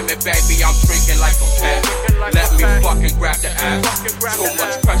nigga swimming, baby? I'm drinking like I'm Pat. Let me fucking grab the ass. Too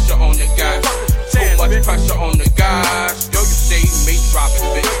much pressure on the guys. Too much pressure on the guys. Yo, you see me dropping,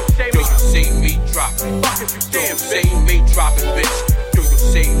 bitch. Yo, you see me dropping. Do you see me dropping, bitch? Do you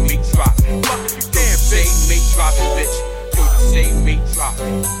see me dropping? Do you see me dropping, bitch? Do you see me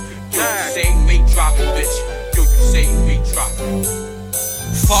dropping? Do you see me dropping, bitch? Do you see me dropping?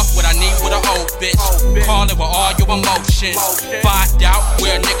 Fuck what I need with an old bitch. Call it with all your emotions. Find out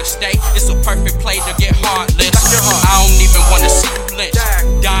where a nigga stay. It's a perfect play to get heartless. I don't even wanna see you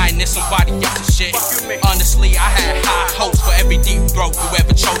lynch. Dying in somebody else's shit. Honestly, I had high hopes for every deep throat you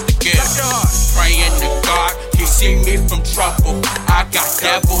ever chose to give. Praying to God, He see me from trouble. I got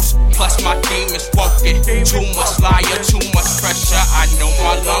devils, plus my demons woken. Too much liar, too much pressure. I know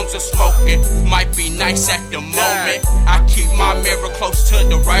my lungs are smoking. Might be nice at the moment. I keep my mirror close to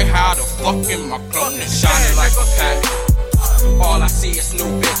the right. How the fuck am I gonna shining like a Pat? All I see is new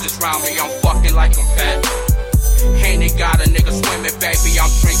bitches round me. I'm fucking like I'm Pat. Ain't they got a nigga swimming, baby? I'm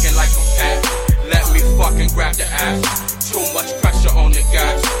drinking like I'm Pat. Let me fucking grab the ass. Too much pressure on the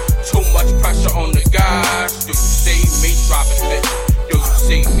guys. Too much pressure on the guys. Do you see me dropping, bitch? Do you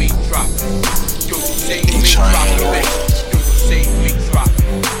see me dropping? Do you see me dropping, bitch? Do you see me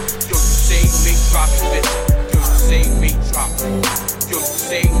dropping? Do you see me dropping, bitch? Do you see me dropping? Do you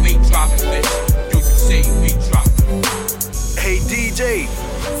see me dropping, bitch? Do you see me dropping? Hey DJ,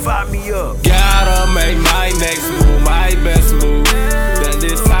 fire me up. Gotta make my next move, my best move. Then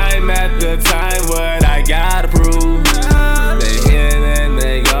this time at the time, what I gotta prove. They hit and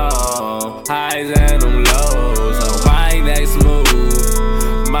they go, highs and them lows. So my next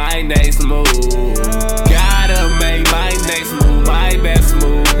move, my next move. Gotta make my next move, my best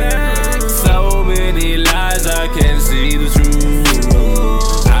move. So many lies, I can't see the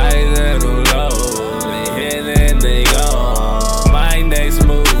truth. Highs and them lows, they hit and they go. My next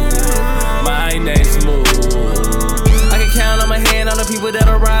move, my next move. I can count on my hand on the people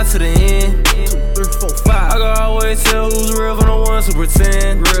that'll ride to the end. 2, 3, 4, 5. I can always tell who's real from the ones who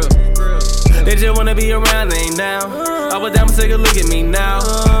pretend. They just wanna be around, they ain't down. I was down, but take a look at me now.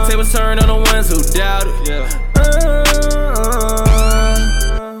 Tables turn on the ones who doubt it.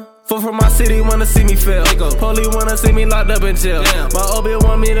 For my city wanna see me fail. Police wanna see me locked up in jail. My old bitch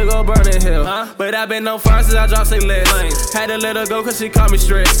want me to go burn in hell. But I been on fire since I dropped say less. Had to let her go cause she caught me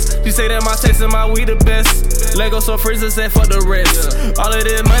stressed. She say that my sex and my weed the best. Lego so freeze and said fuck the rest. All of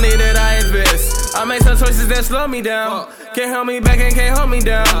this money that I invest, I make some choices that slow me down. Can't hold me back and can't hold me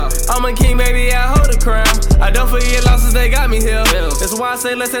down. I'm a king, baby, I hold the crown. I don't forget losses, they got me here. That's why I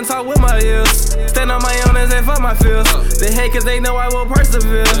say let's and talk with my ears. Stand on my own and say fuck my feels. They hate cause they know I will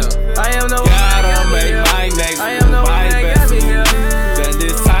persevere. I am the one that got me here. I am the one that got me here. Then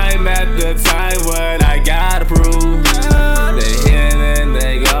this time after time, what I gotta prove. They hit and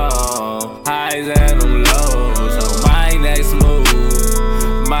they go, highs and them lows. So my next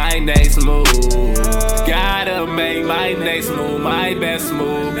move, gotta make my next move, my best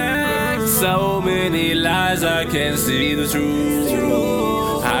move. So many lies, I can't see the truth.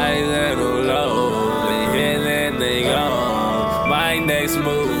 Highs and them lows, they hit and they go. My next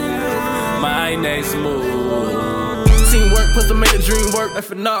move. Teamwork, plus to make the dream work.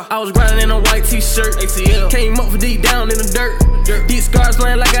 If nah, I was grinding in a white t-shirt. ATL came up for deep down in the dirt. These scars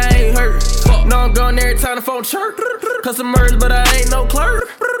playing like I ain't hurt. No, I'm going every time the phone chirp. Customers, but I ain't no clerk.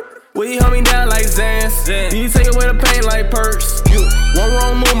 Will you hold me down like Zans? You take away the pain like perks. One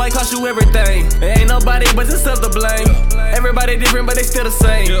wrong move might cost you everything. There ain't nobody but yourself to blame. Everybody different, but they still the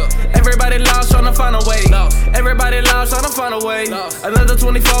same. Everybody lost, trying to find a way. Everybody lost, trying to find a way. Another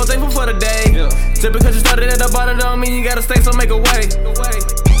 24, thankful for the day. Just because you started at the bottom don't mean you gotta stay, so make a way.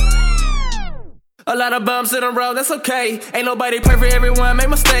 A lot of bumps in the road, that's okay. Ain't nobody perfect, everyone make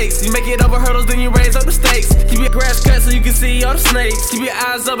mistakes. You make it over hurdles, then you raise up the stakes. Keep your grass cut so you can see all the snakes. Keep your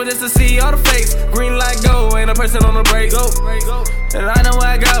eyes open just to see all the fakes. Green light go, ain't a person on the brakes. And I know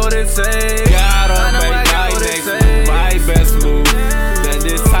I got what it takes. Gotta make my best move. Then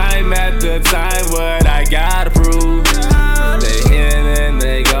this time after time, what I gotta prove. They hit and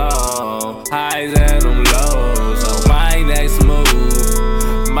they go, highs and them lows. So my next move.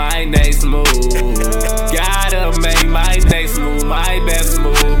 Gotta make my next move, my best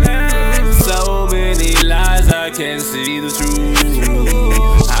move. So many lies, I can't see the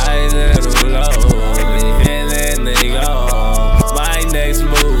truth. Highs and lows, and then they go. My next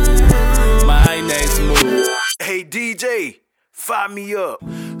move. Hey DJ, fire me up.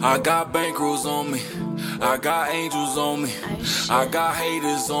 I got bankrolls on me, I got angels on me, I got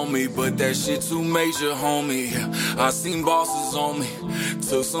haters on me, but that shit too major, homie. I seen bosses on me,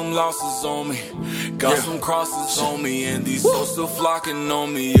 took some losses on me, got some crosses on me, and these souls still flocking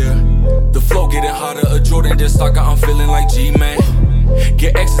on me, yeah. The flow getting hotter, a Jordan just like I'm feeling like G-Man.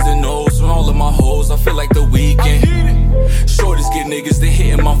 Get X's and O's from all of my hoes, I feel like the weekend. Shorties get niggas, they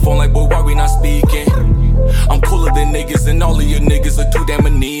hitting my phone like, boy, why we not speaking? I'm cooler than niggas, and all of your niggas are too damn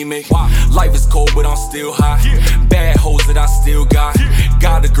anemic. Life is cold, but I'm still high. Bad hoes that I still got.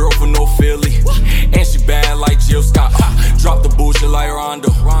 Got a girl from North Philly, and she bad like Jill Scott. Drop the bullshit like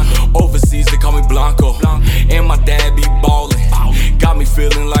Rondo. Overseas, they call me Blanco. And my dad be ballin'. Got me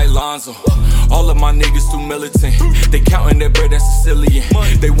feeling like Lonzo. All of my niggas too militant. They counting that bread, that's Sicilian.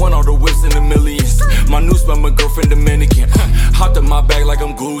 They want all the whips in the millions. My new spell, my girlfriend Dominican. Hopped in my bag like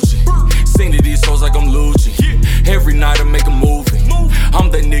I'm Gucci. Sing to these hoes like I'm Lucci. Every night I make a movie. I'm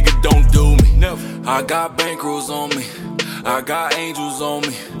that nigga, don't do me. I got bankrolls on me, I got angels on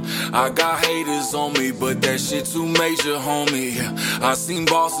me, I got haters on me, but that shit too major, homie. I seen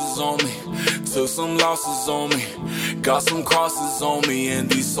bosses on me, took some losses on me, got some crosses on me, and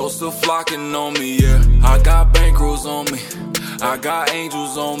these souls still flocking on me, yeah. I got bankrolls on me, I got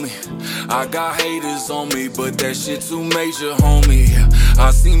angels on me, I got haters on me, but that shit too major, homie. I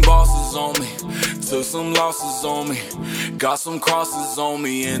seen bosses on me, took some losses on me, got some crosses on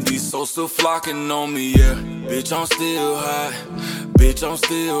me, and these souls still flocking on me, yeah. Bitch, I'm still high, bitch, I'm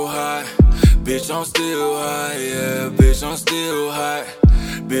still high, bitch, I'm still high, yeah. Bitch, I'm still high,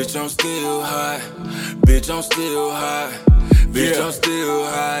 bitch, I'm still high, bitch, I'm still high, bitch, I'm still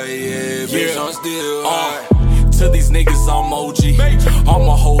high, yeah. Bitch, I'm still high. To these niggas, I'm OG. All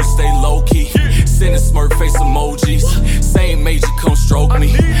my hoes stay low-key. Sending smirk face emojis. Same major, come stroke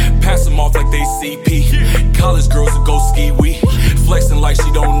me. Pass them off like they CP. College girls that go ski-wee. Flexing like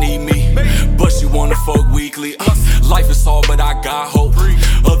she don't need me, but she wanna fuck weekly. Life is hard, but I got hope.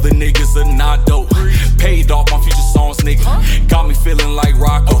 Other niggas are not dope. Paid off my future songs, nigga. Got me feeling like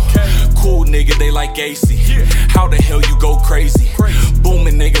Rocco. Cool nigga, they like AC. How the hell you go crazy?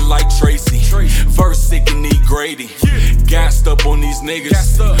 Booming nigga like Tracy. Verse sick and need Grady. Gassed up on these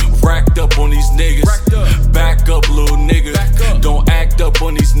niggas. Racked up on these niggas. Back up, little nigga. Don't act up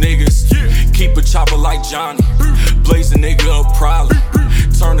on these niggas. Keep a chopper like Johnny. Blaze a nigga up probably.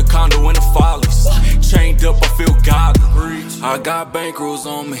 Turn the condo into follies. Chained up, I feel godly. I got bankrolls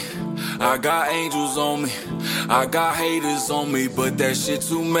on me, I got angels on me, I got haters on me, but that shit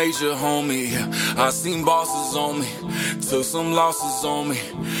too major, homie. I seen bosses on me, took some losses on me,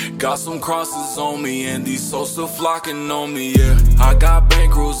 got some crosses on me, and these souls still flocking on me, yeah. I got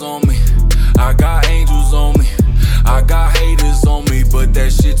bankrolls on me, I got angels on me, I got haters on me, but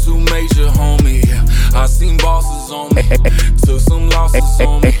that shit too major, homie. I seen bosses on me, took some losses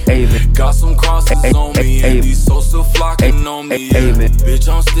on me, got some crosses on me, and these souls still flocking on me, yeah. Bitch,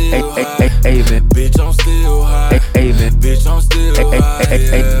 I'm still high, bitch, I'm still high, bitch, I'm still high,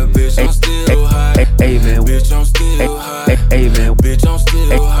 yeah. Bitch, I'm still high, bitch, I'm still high, bitch, I'm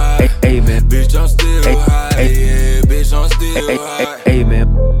still high, bitch, I'm still high, yeah. Bitch, I'm still high.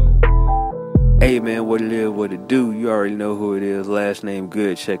 Hey man, what it is, what it do? You already know who it is. Last name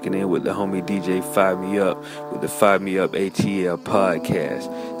Good, checking in with the homie DJ Fire Me Up with the Fire Me Up ATL podcast.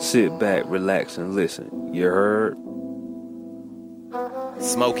 Sit back, relax, and listen. You heard?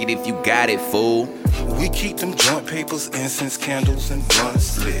 Smoke it if you got it, fool. We keep them joint papers, incense candles, and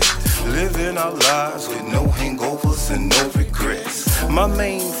blunts lit. Living our lives with no hangovers and no regrets. My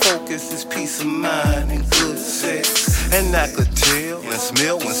main focus is peace of mind and good sex. And I could tell and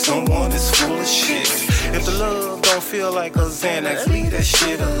smell when someone is full of shit. If the love don't feel like a Xanax, leave that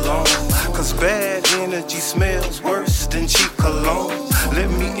shit alone. Cause bad energy smells worse than cheap cologne. Let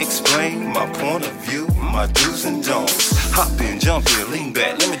me explain my point of view, my do's and don'ts. Hop in, jump in, lean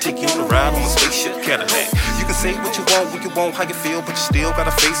back. Let me take you on a ride on a spaceship Cadillac. You can say what you want, when you want, how you feel, but you still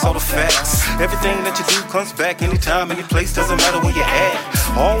gotta face all the facts. Everything that you do comes back anytime, any place, doesn't matter where you're at.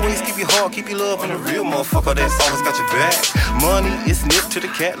 Always keep your heart, keep your love on a real motherfucker that's always got your back. Money is nipped to the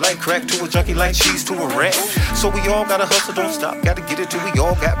cat like crack to a junkie, like cheese to a rat. So we all gotta hustle, don't stop, gotta get it till we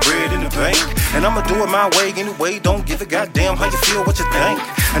all got bread in the bank. And I'ma do it my way anyway, don't give a goddamn how you feel, what you think.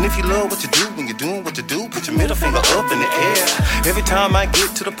 And if you love what you do, when you're doing what you do, put your middle finger up in the air. Every time I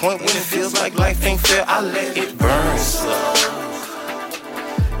get to the point when it feels like life ain't fair, I let it burn slow.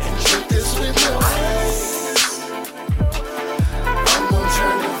 And drink this with no ice. I'm gonna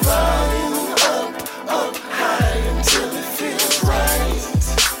turn the volume up high until it feels right.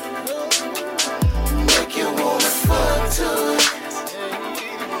 Make you wanna fuck to it.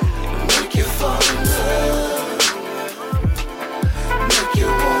 Make you fall in love. Make you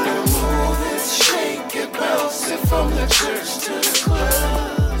wanna move it, shake it, bounce it from the church to the club.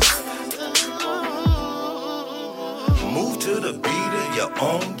 Move to the beat of your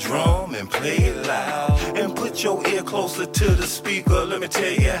own drum and play it loud. And put your ear closer to the speaker, let me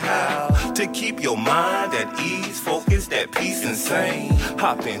tell you how. To keep your mind at ease, focus, that peace and sane.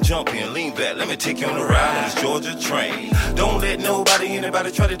 Hop in, jump in, lean back, let me take you on a ride on this Georgia train. Don't let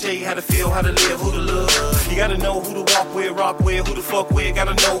anybody try to tell you how to feel, how to live, who to love. You gotta know who to walk with, rock with, who to fuck with,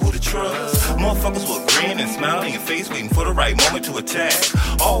 gotta know who to trust. Motherfuckers will grin and smile in your face, waiting for the right moment to attack.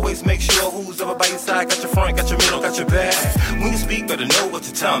 Always make sure who's ever by your side, got your front, got your middle, got your back. When you speak, better know what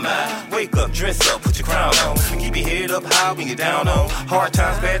you're talking about. Wake up, dress up, put your crown on, and keep your head up high when you're down on. Hard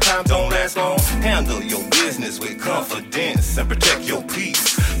times, bad times don't last long. Handle your business with confidence and protect your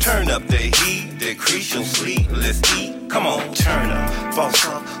peace. Turn up the heat, decrease your sleep, let's eat. Come on, turn up, boss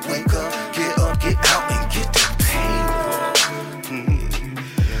up, wake up, get out and get that pain.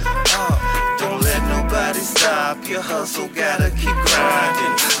 Don't let nobody stop your hustle, gotta keep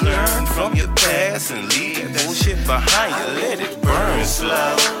grinding. Learn from your past and leave bullshit behind you, let it burn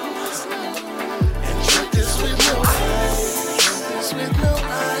slow. And drink this with no ice, with no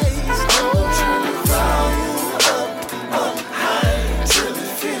ice. I'm gonna turn the volume up high till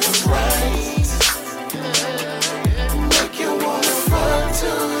it feels right. Make you wanna fuck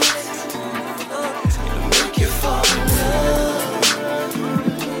to it, make you fall in love,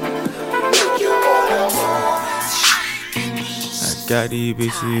 make you wanna move. I got these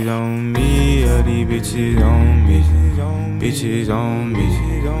bitches on me, all these bitches on me, bitches on me,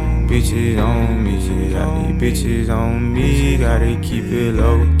 bitches on me, got these bitches on me, gotta keep it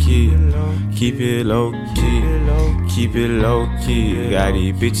low key, keep it low key, keep it low key, got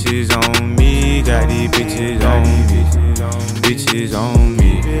these bitches on me, got these bitches on me, bitches on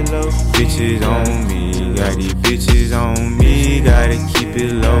me, bitches on me, got these bitches on me, gotta keep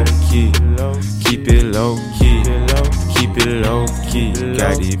it low key, keep it low key, keep it low key,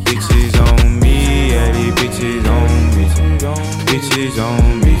 got these bitches on me, yeah, these bitches on me, bitches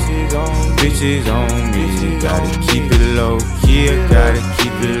on me, bitches on me, gotta keep it low key, I gotta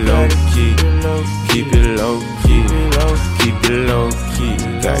keep it low key, keep it low key, keep it low key,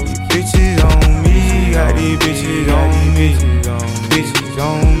 got these bitches on me, got these bitches on me, bitches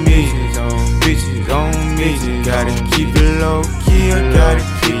on me, bitches on me, gotta keep it low key, I gotta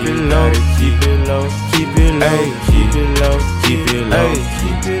keep it low, keep it low, keep it low. low, keep it low, keep it low,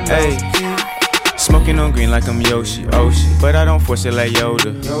 keep it low. Smoking on green like I'm Yoshi, but I don't force it like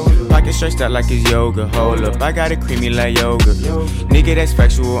Yoda. Pocket stretched out like it's yoga. Hold up, I got it creamy like yoga. Nigga, that's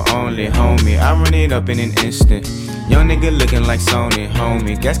factual only, homie. I run it up in an instant. Young nigga looking like Sony,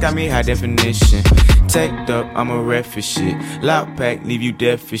 homie. Gas got me high definition. Teched up, I'm a ref for shit. Loud pack, leave you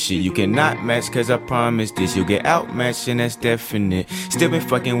deaf for shit. You cannot match, cause I promise this. You'll get outmatched, and that's definite. Still been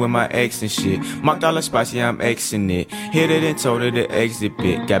fucking with my ex and shit. Marked all the spots, yeah, I'm Xing it. Hit it and told her to exit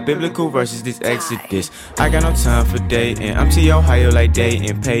bit. Got biblical verses, this exodus. I got no time for dating. I'm to Ohio like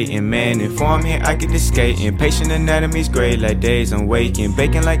Dayton, Peyton, man. If I'm here, I get to skating. Patient anatomy's great like days I'm waking.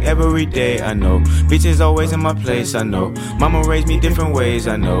 Baking like every day, I know. Bitches always in my place, I know. Mama raised me different ways,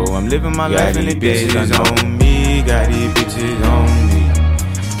 I know. I'm living my life in the days, I know. On me, got these bitches on me.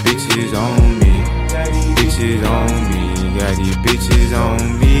 Bitches on me. Bitches on me. Got these bitches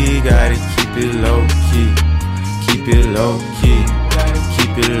on me. Gotta keep it low key. Keep it low key.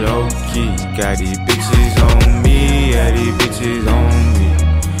 Keep it low key. Got these bitches on me. Yeah, these bitches on me.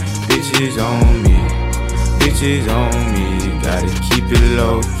 Bitches on me. Bitches on me. Gotta keep it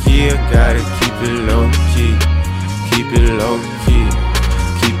low key. Gotta keep it low key. Keep it low key.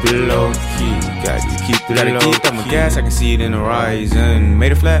 Keep it low key. Gotta keep it low key. Got my gas, I can see it in the horizon.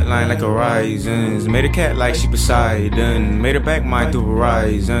 Made a flat line like horizons. Made a cat like she Poseidon. Made her back mine through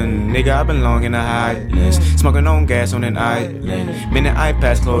Verizon. Nigga, I belong in the highlands. Smoking on gas on an island. Minute I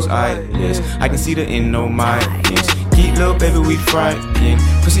pass close eyelids. I can see the end, no minds. Keep little baby, we frying.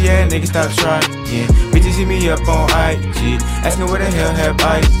 Pussy ass nigga, stop trying. Bitches hit me up on IG. Asking where the hell have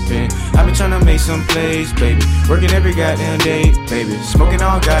I been. I been tryna make some plays, baby. Working every goddamn day, baby. Smoking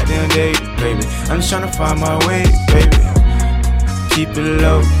all goddamn day, baby. I'm just tryna find my way, baby. Keep it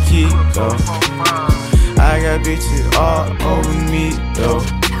low key, though. I got bitches all over me, though.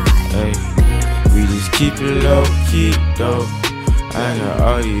 Hey, we just keep it low key, though. I got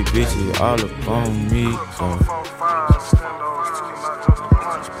all these bitches all up on me, though.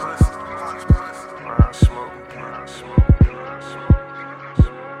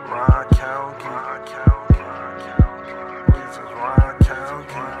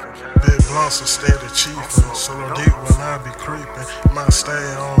 So steady chiefin', so deep when I be creepin'. My stay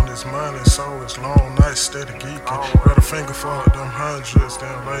on this money, so it's long nights steady geekin'. Got a finger for them hundreds,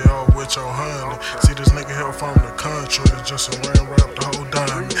 then lay off with your honey. See this nigga here from the country, just a ring wrap the whole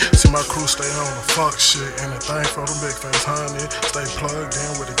diamond. See my crew stay on the fuck shit, anything for the big face honey. Stay plugged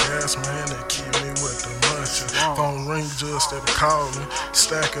in with the gas man, they keep me with the munchies. Phone ring just steady callin',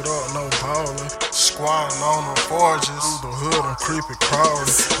 stack it up, no ballin'. Squatting on the forges, through the hood I'm creepy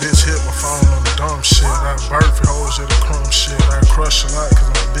crawlin'. Bitch hit my phone on the dumb shit. I burpy hoes at the crumb shit. I crush a lot cause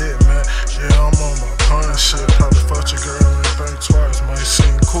I'm big, man. Yeah, I'm on my pun shit. Probably fuck your girl and think twice. Might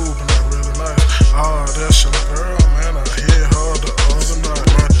seem cool, but not really nice. Oh, that's your girl, man. I hit her the other night.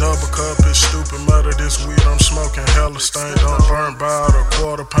 My double cup is stupid. Mother, this weed I'm smoking hella stain. Done burnt by a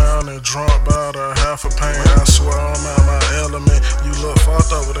quarter pound and drunk by a half a pint. I swear I'm out my element. You look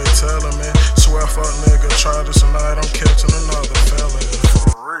fucked up what they telling me. Swear fuck nigga, try this tonight. I'm catching another felony.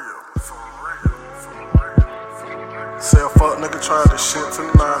 Say a fuck nigga try this shit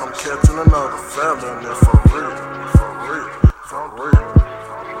tonight, I'm catching another felony for real, for real, for real.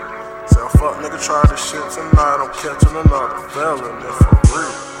 Say a fuck nigga try this shit tonight, I'm catching another felony for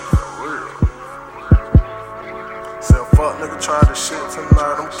real, for real. Say a fuck nigga try this shit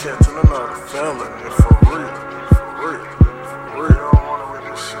tonight, I'm catching another felony for real, for real, for real. They don't wanna with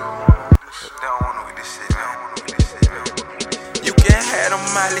this shit, they don't wanna with this shit, they don't wanna with this shit, man. You can have them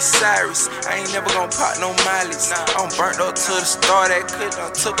Miley Cyrus, I ain't never gon' pop no Miley's. I'm burnt up to the star, that could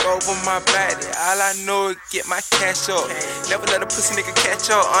done took over my body. All I know is get my cash up. Never let a pussy nigga catch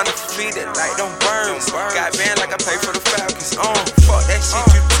up, undefeated like them birds. Got banned like I play for the Falcons. Fuck that shit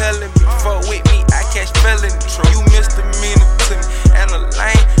you telling me. Fuck with me, I catch felony. You misdemeanor to me, and a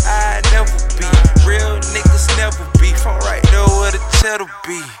lame I never be. Real niggas never beef. I'm right there where the cheddar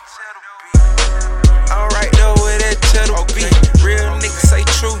be. I'm right there where that cheddar be. Real niggas say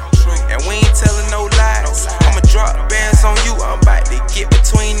true, and we ain't telling no lies. I'ma drop bands on you, I'm about to get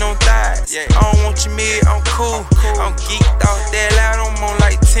between them thighs. I don't want your mid, I'm cool. I'm geeked off that loud, I'm on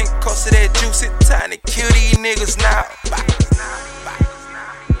like 10 cups of that juice. It's time to kill these niggas now.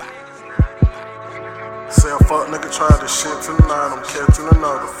 Say a fuck nigga try this shit tonight, I'm catching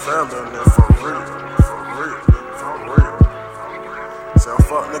another felony for real, for real, for real. Say a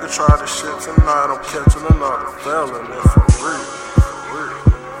fuck nigga try this shit tonight, I'm catching another felony for real, for real.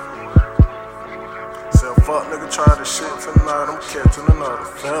 Say a fuck nigga try this shit tonight, I'm catching another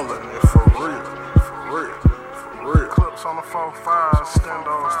felony for real, for real, for real. Pops on the 4-5,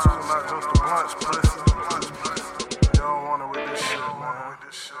 stendos too, not just a blunts, pussy. You don't want it with this shit, man.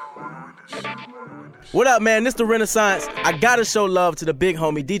 What up, man? This the Renaissance. I gotta show love to the big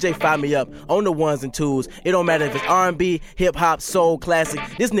homie DJ Fire Me Up on the ones and twos. It don't matter if it's R&B, hip hop, soul, classic.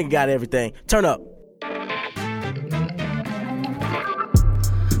 This nigga got everything. Turn up.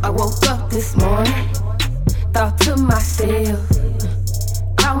 I woke up this morning, thought to myself,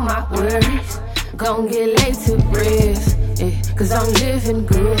 all my worries gon' get laid to rest, yeah, cause I'm living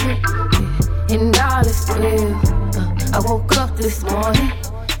good, yeah, and all is well. I woke up this morning,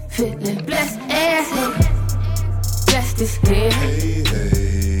 feeling blessed as hell. Blessed is here,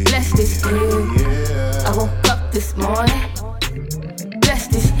 blessed is here. I woke up this morning,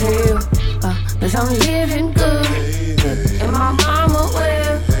 blessed is here, cause I'm living good, yeah, and my mama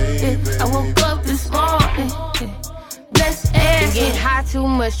well. I woke up this morning, blessed ass. Getting high too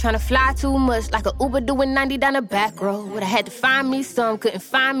much, tryna fly too much, like a Uber doing 90 down the back road. I had to find me some, couldn't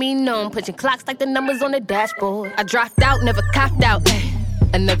find me none. Punching clocks like the numbers on the dashboard. I dropped out, never copped out. Ay.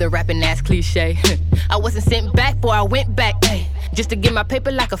 Another rapping ass cliche. I wasn't sent back, boy, I went back. Ay. Just to get my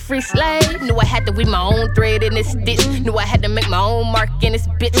paper like a free slave. Knew I had to weave my own thread in this stitch. Knew I had to make my own mark in this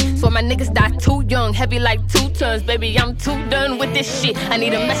bitch. So my niggas die too young, heavy like 2 tons. Baby, I'm too done with this shit. I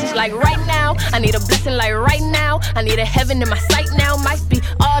need a message like right now. I need a blessing like right now. I need a heaven in my sight now. Might be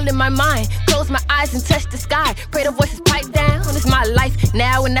all in my mind. Close my eyes and touch the sky. Pray the voices pipe down. It's my life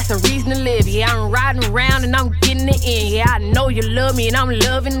now and that's a reason to live. Yeah, I'm riding around and I'm getting it in. Yeah, I know you love me and I'm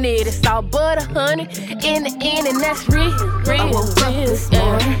loving it. It's all butter, honey, in the end, and that's real. I woke up this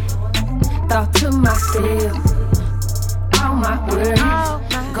morning, thought to myself, all my worries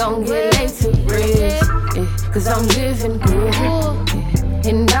gon' get laid to rest, yeah, cause I'm living good, yeah,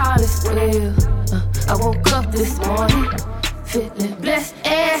 and all is well. I woke up this morning, feeling blessed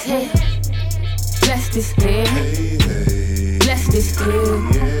as hell. Blessed is here, blessed is here.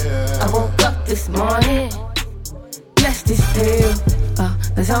 I woke up this morning, blessed is here,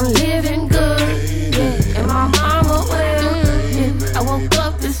 cause I'm living good, yeah, and my mama well. I woke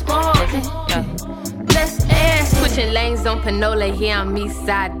up this morning, blessed ass. Switching lanes on Panola, yeah, I'm east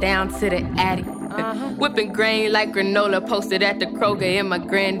side down to the attic. Whipping grain like granola, posted at the Kroger in my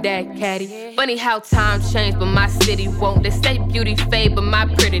granddad caddy. Funny how times change, but my city won't. They say beauty fade, but my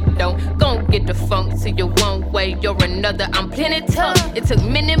pretty don't. Gon' get the funk till you're one way, you're another. I'm plenty tough. It took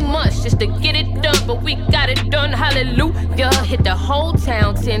many months just to get it done, but we got it done. Hallelujah. Hit the whole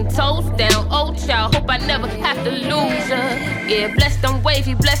town, 10 toes down. Oh child, hope I never have to lose ya. Yeah, blessed I'm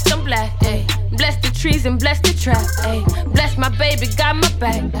wavy, blessed I'm black. Ay. Bless the trees and bless the trap. Ay. Bless my baby, got my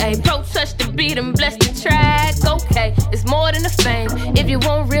back. Ay. Pro touch the beat and bless the track. Okay, it's more than the fame. If you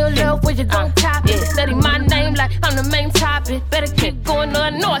want real love, where you gon' top it? Study my name like I'm the main topic. Better keep going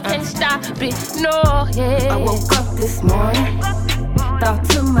on, no, I can't stop it. No, yeah. I woke up this morning, thought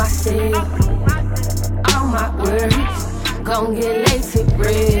to myself, all my worries gon' get laid to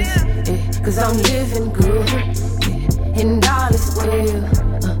rest, yeah, cause I'm living good, yeah, and all is well.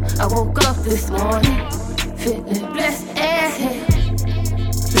 I woke up this morning, feeling blessed as hell.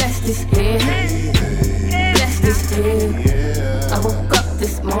 Blessed is here, blessed is here. I woke up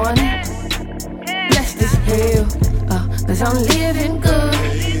this morning, blessed is here, cause I'm living good,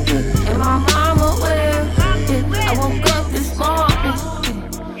 and my mama well. Yeah, I woke up this morning,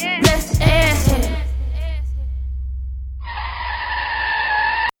 blessed as hell.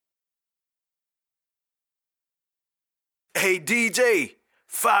 Hey DJ,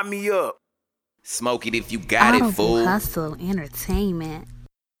 fire me up. Smoke it if you got it, fool. Hustle Entertainment.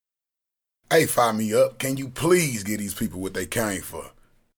 Hey, fire me up. Can you please give these people what they came for?